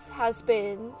 this has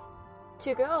been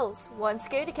Two Girls, One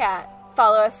Scaredy Cat.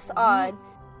 Follow us on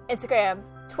Instagram,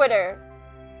 Twitter.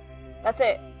 That's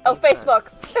it. Oh,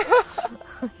 Facebook.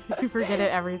 You forget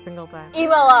it every single time.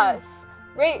 Email us.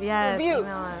 Rate, Yes, review,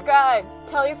 email us. subscribe,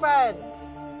 tell your friends.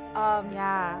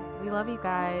 Yeah, we love you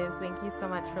guys. Thank you so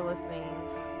much for listening.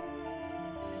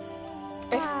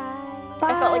 I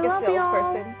felt like a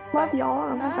salesperson. Love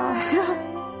y'all. Oh my gosh.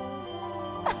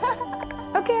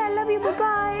 Okay, I love you.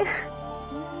 Bye-bye.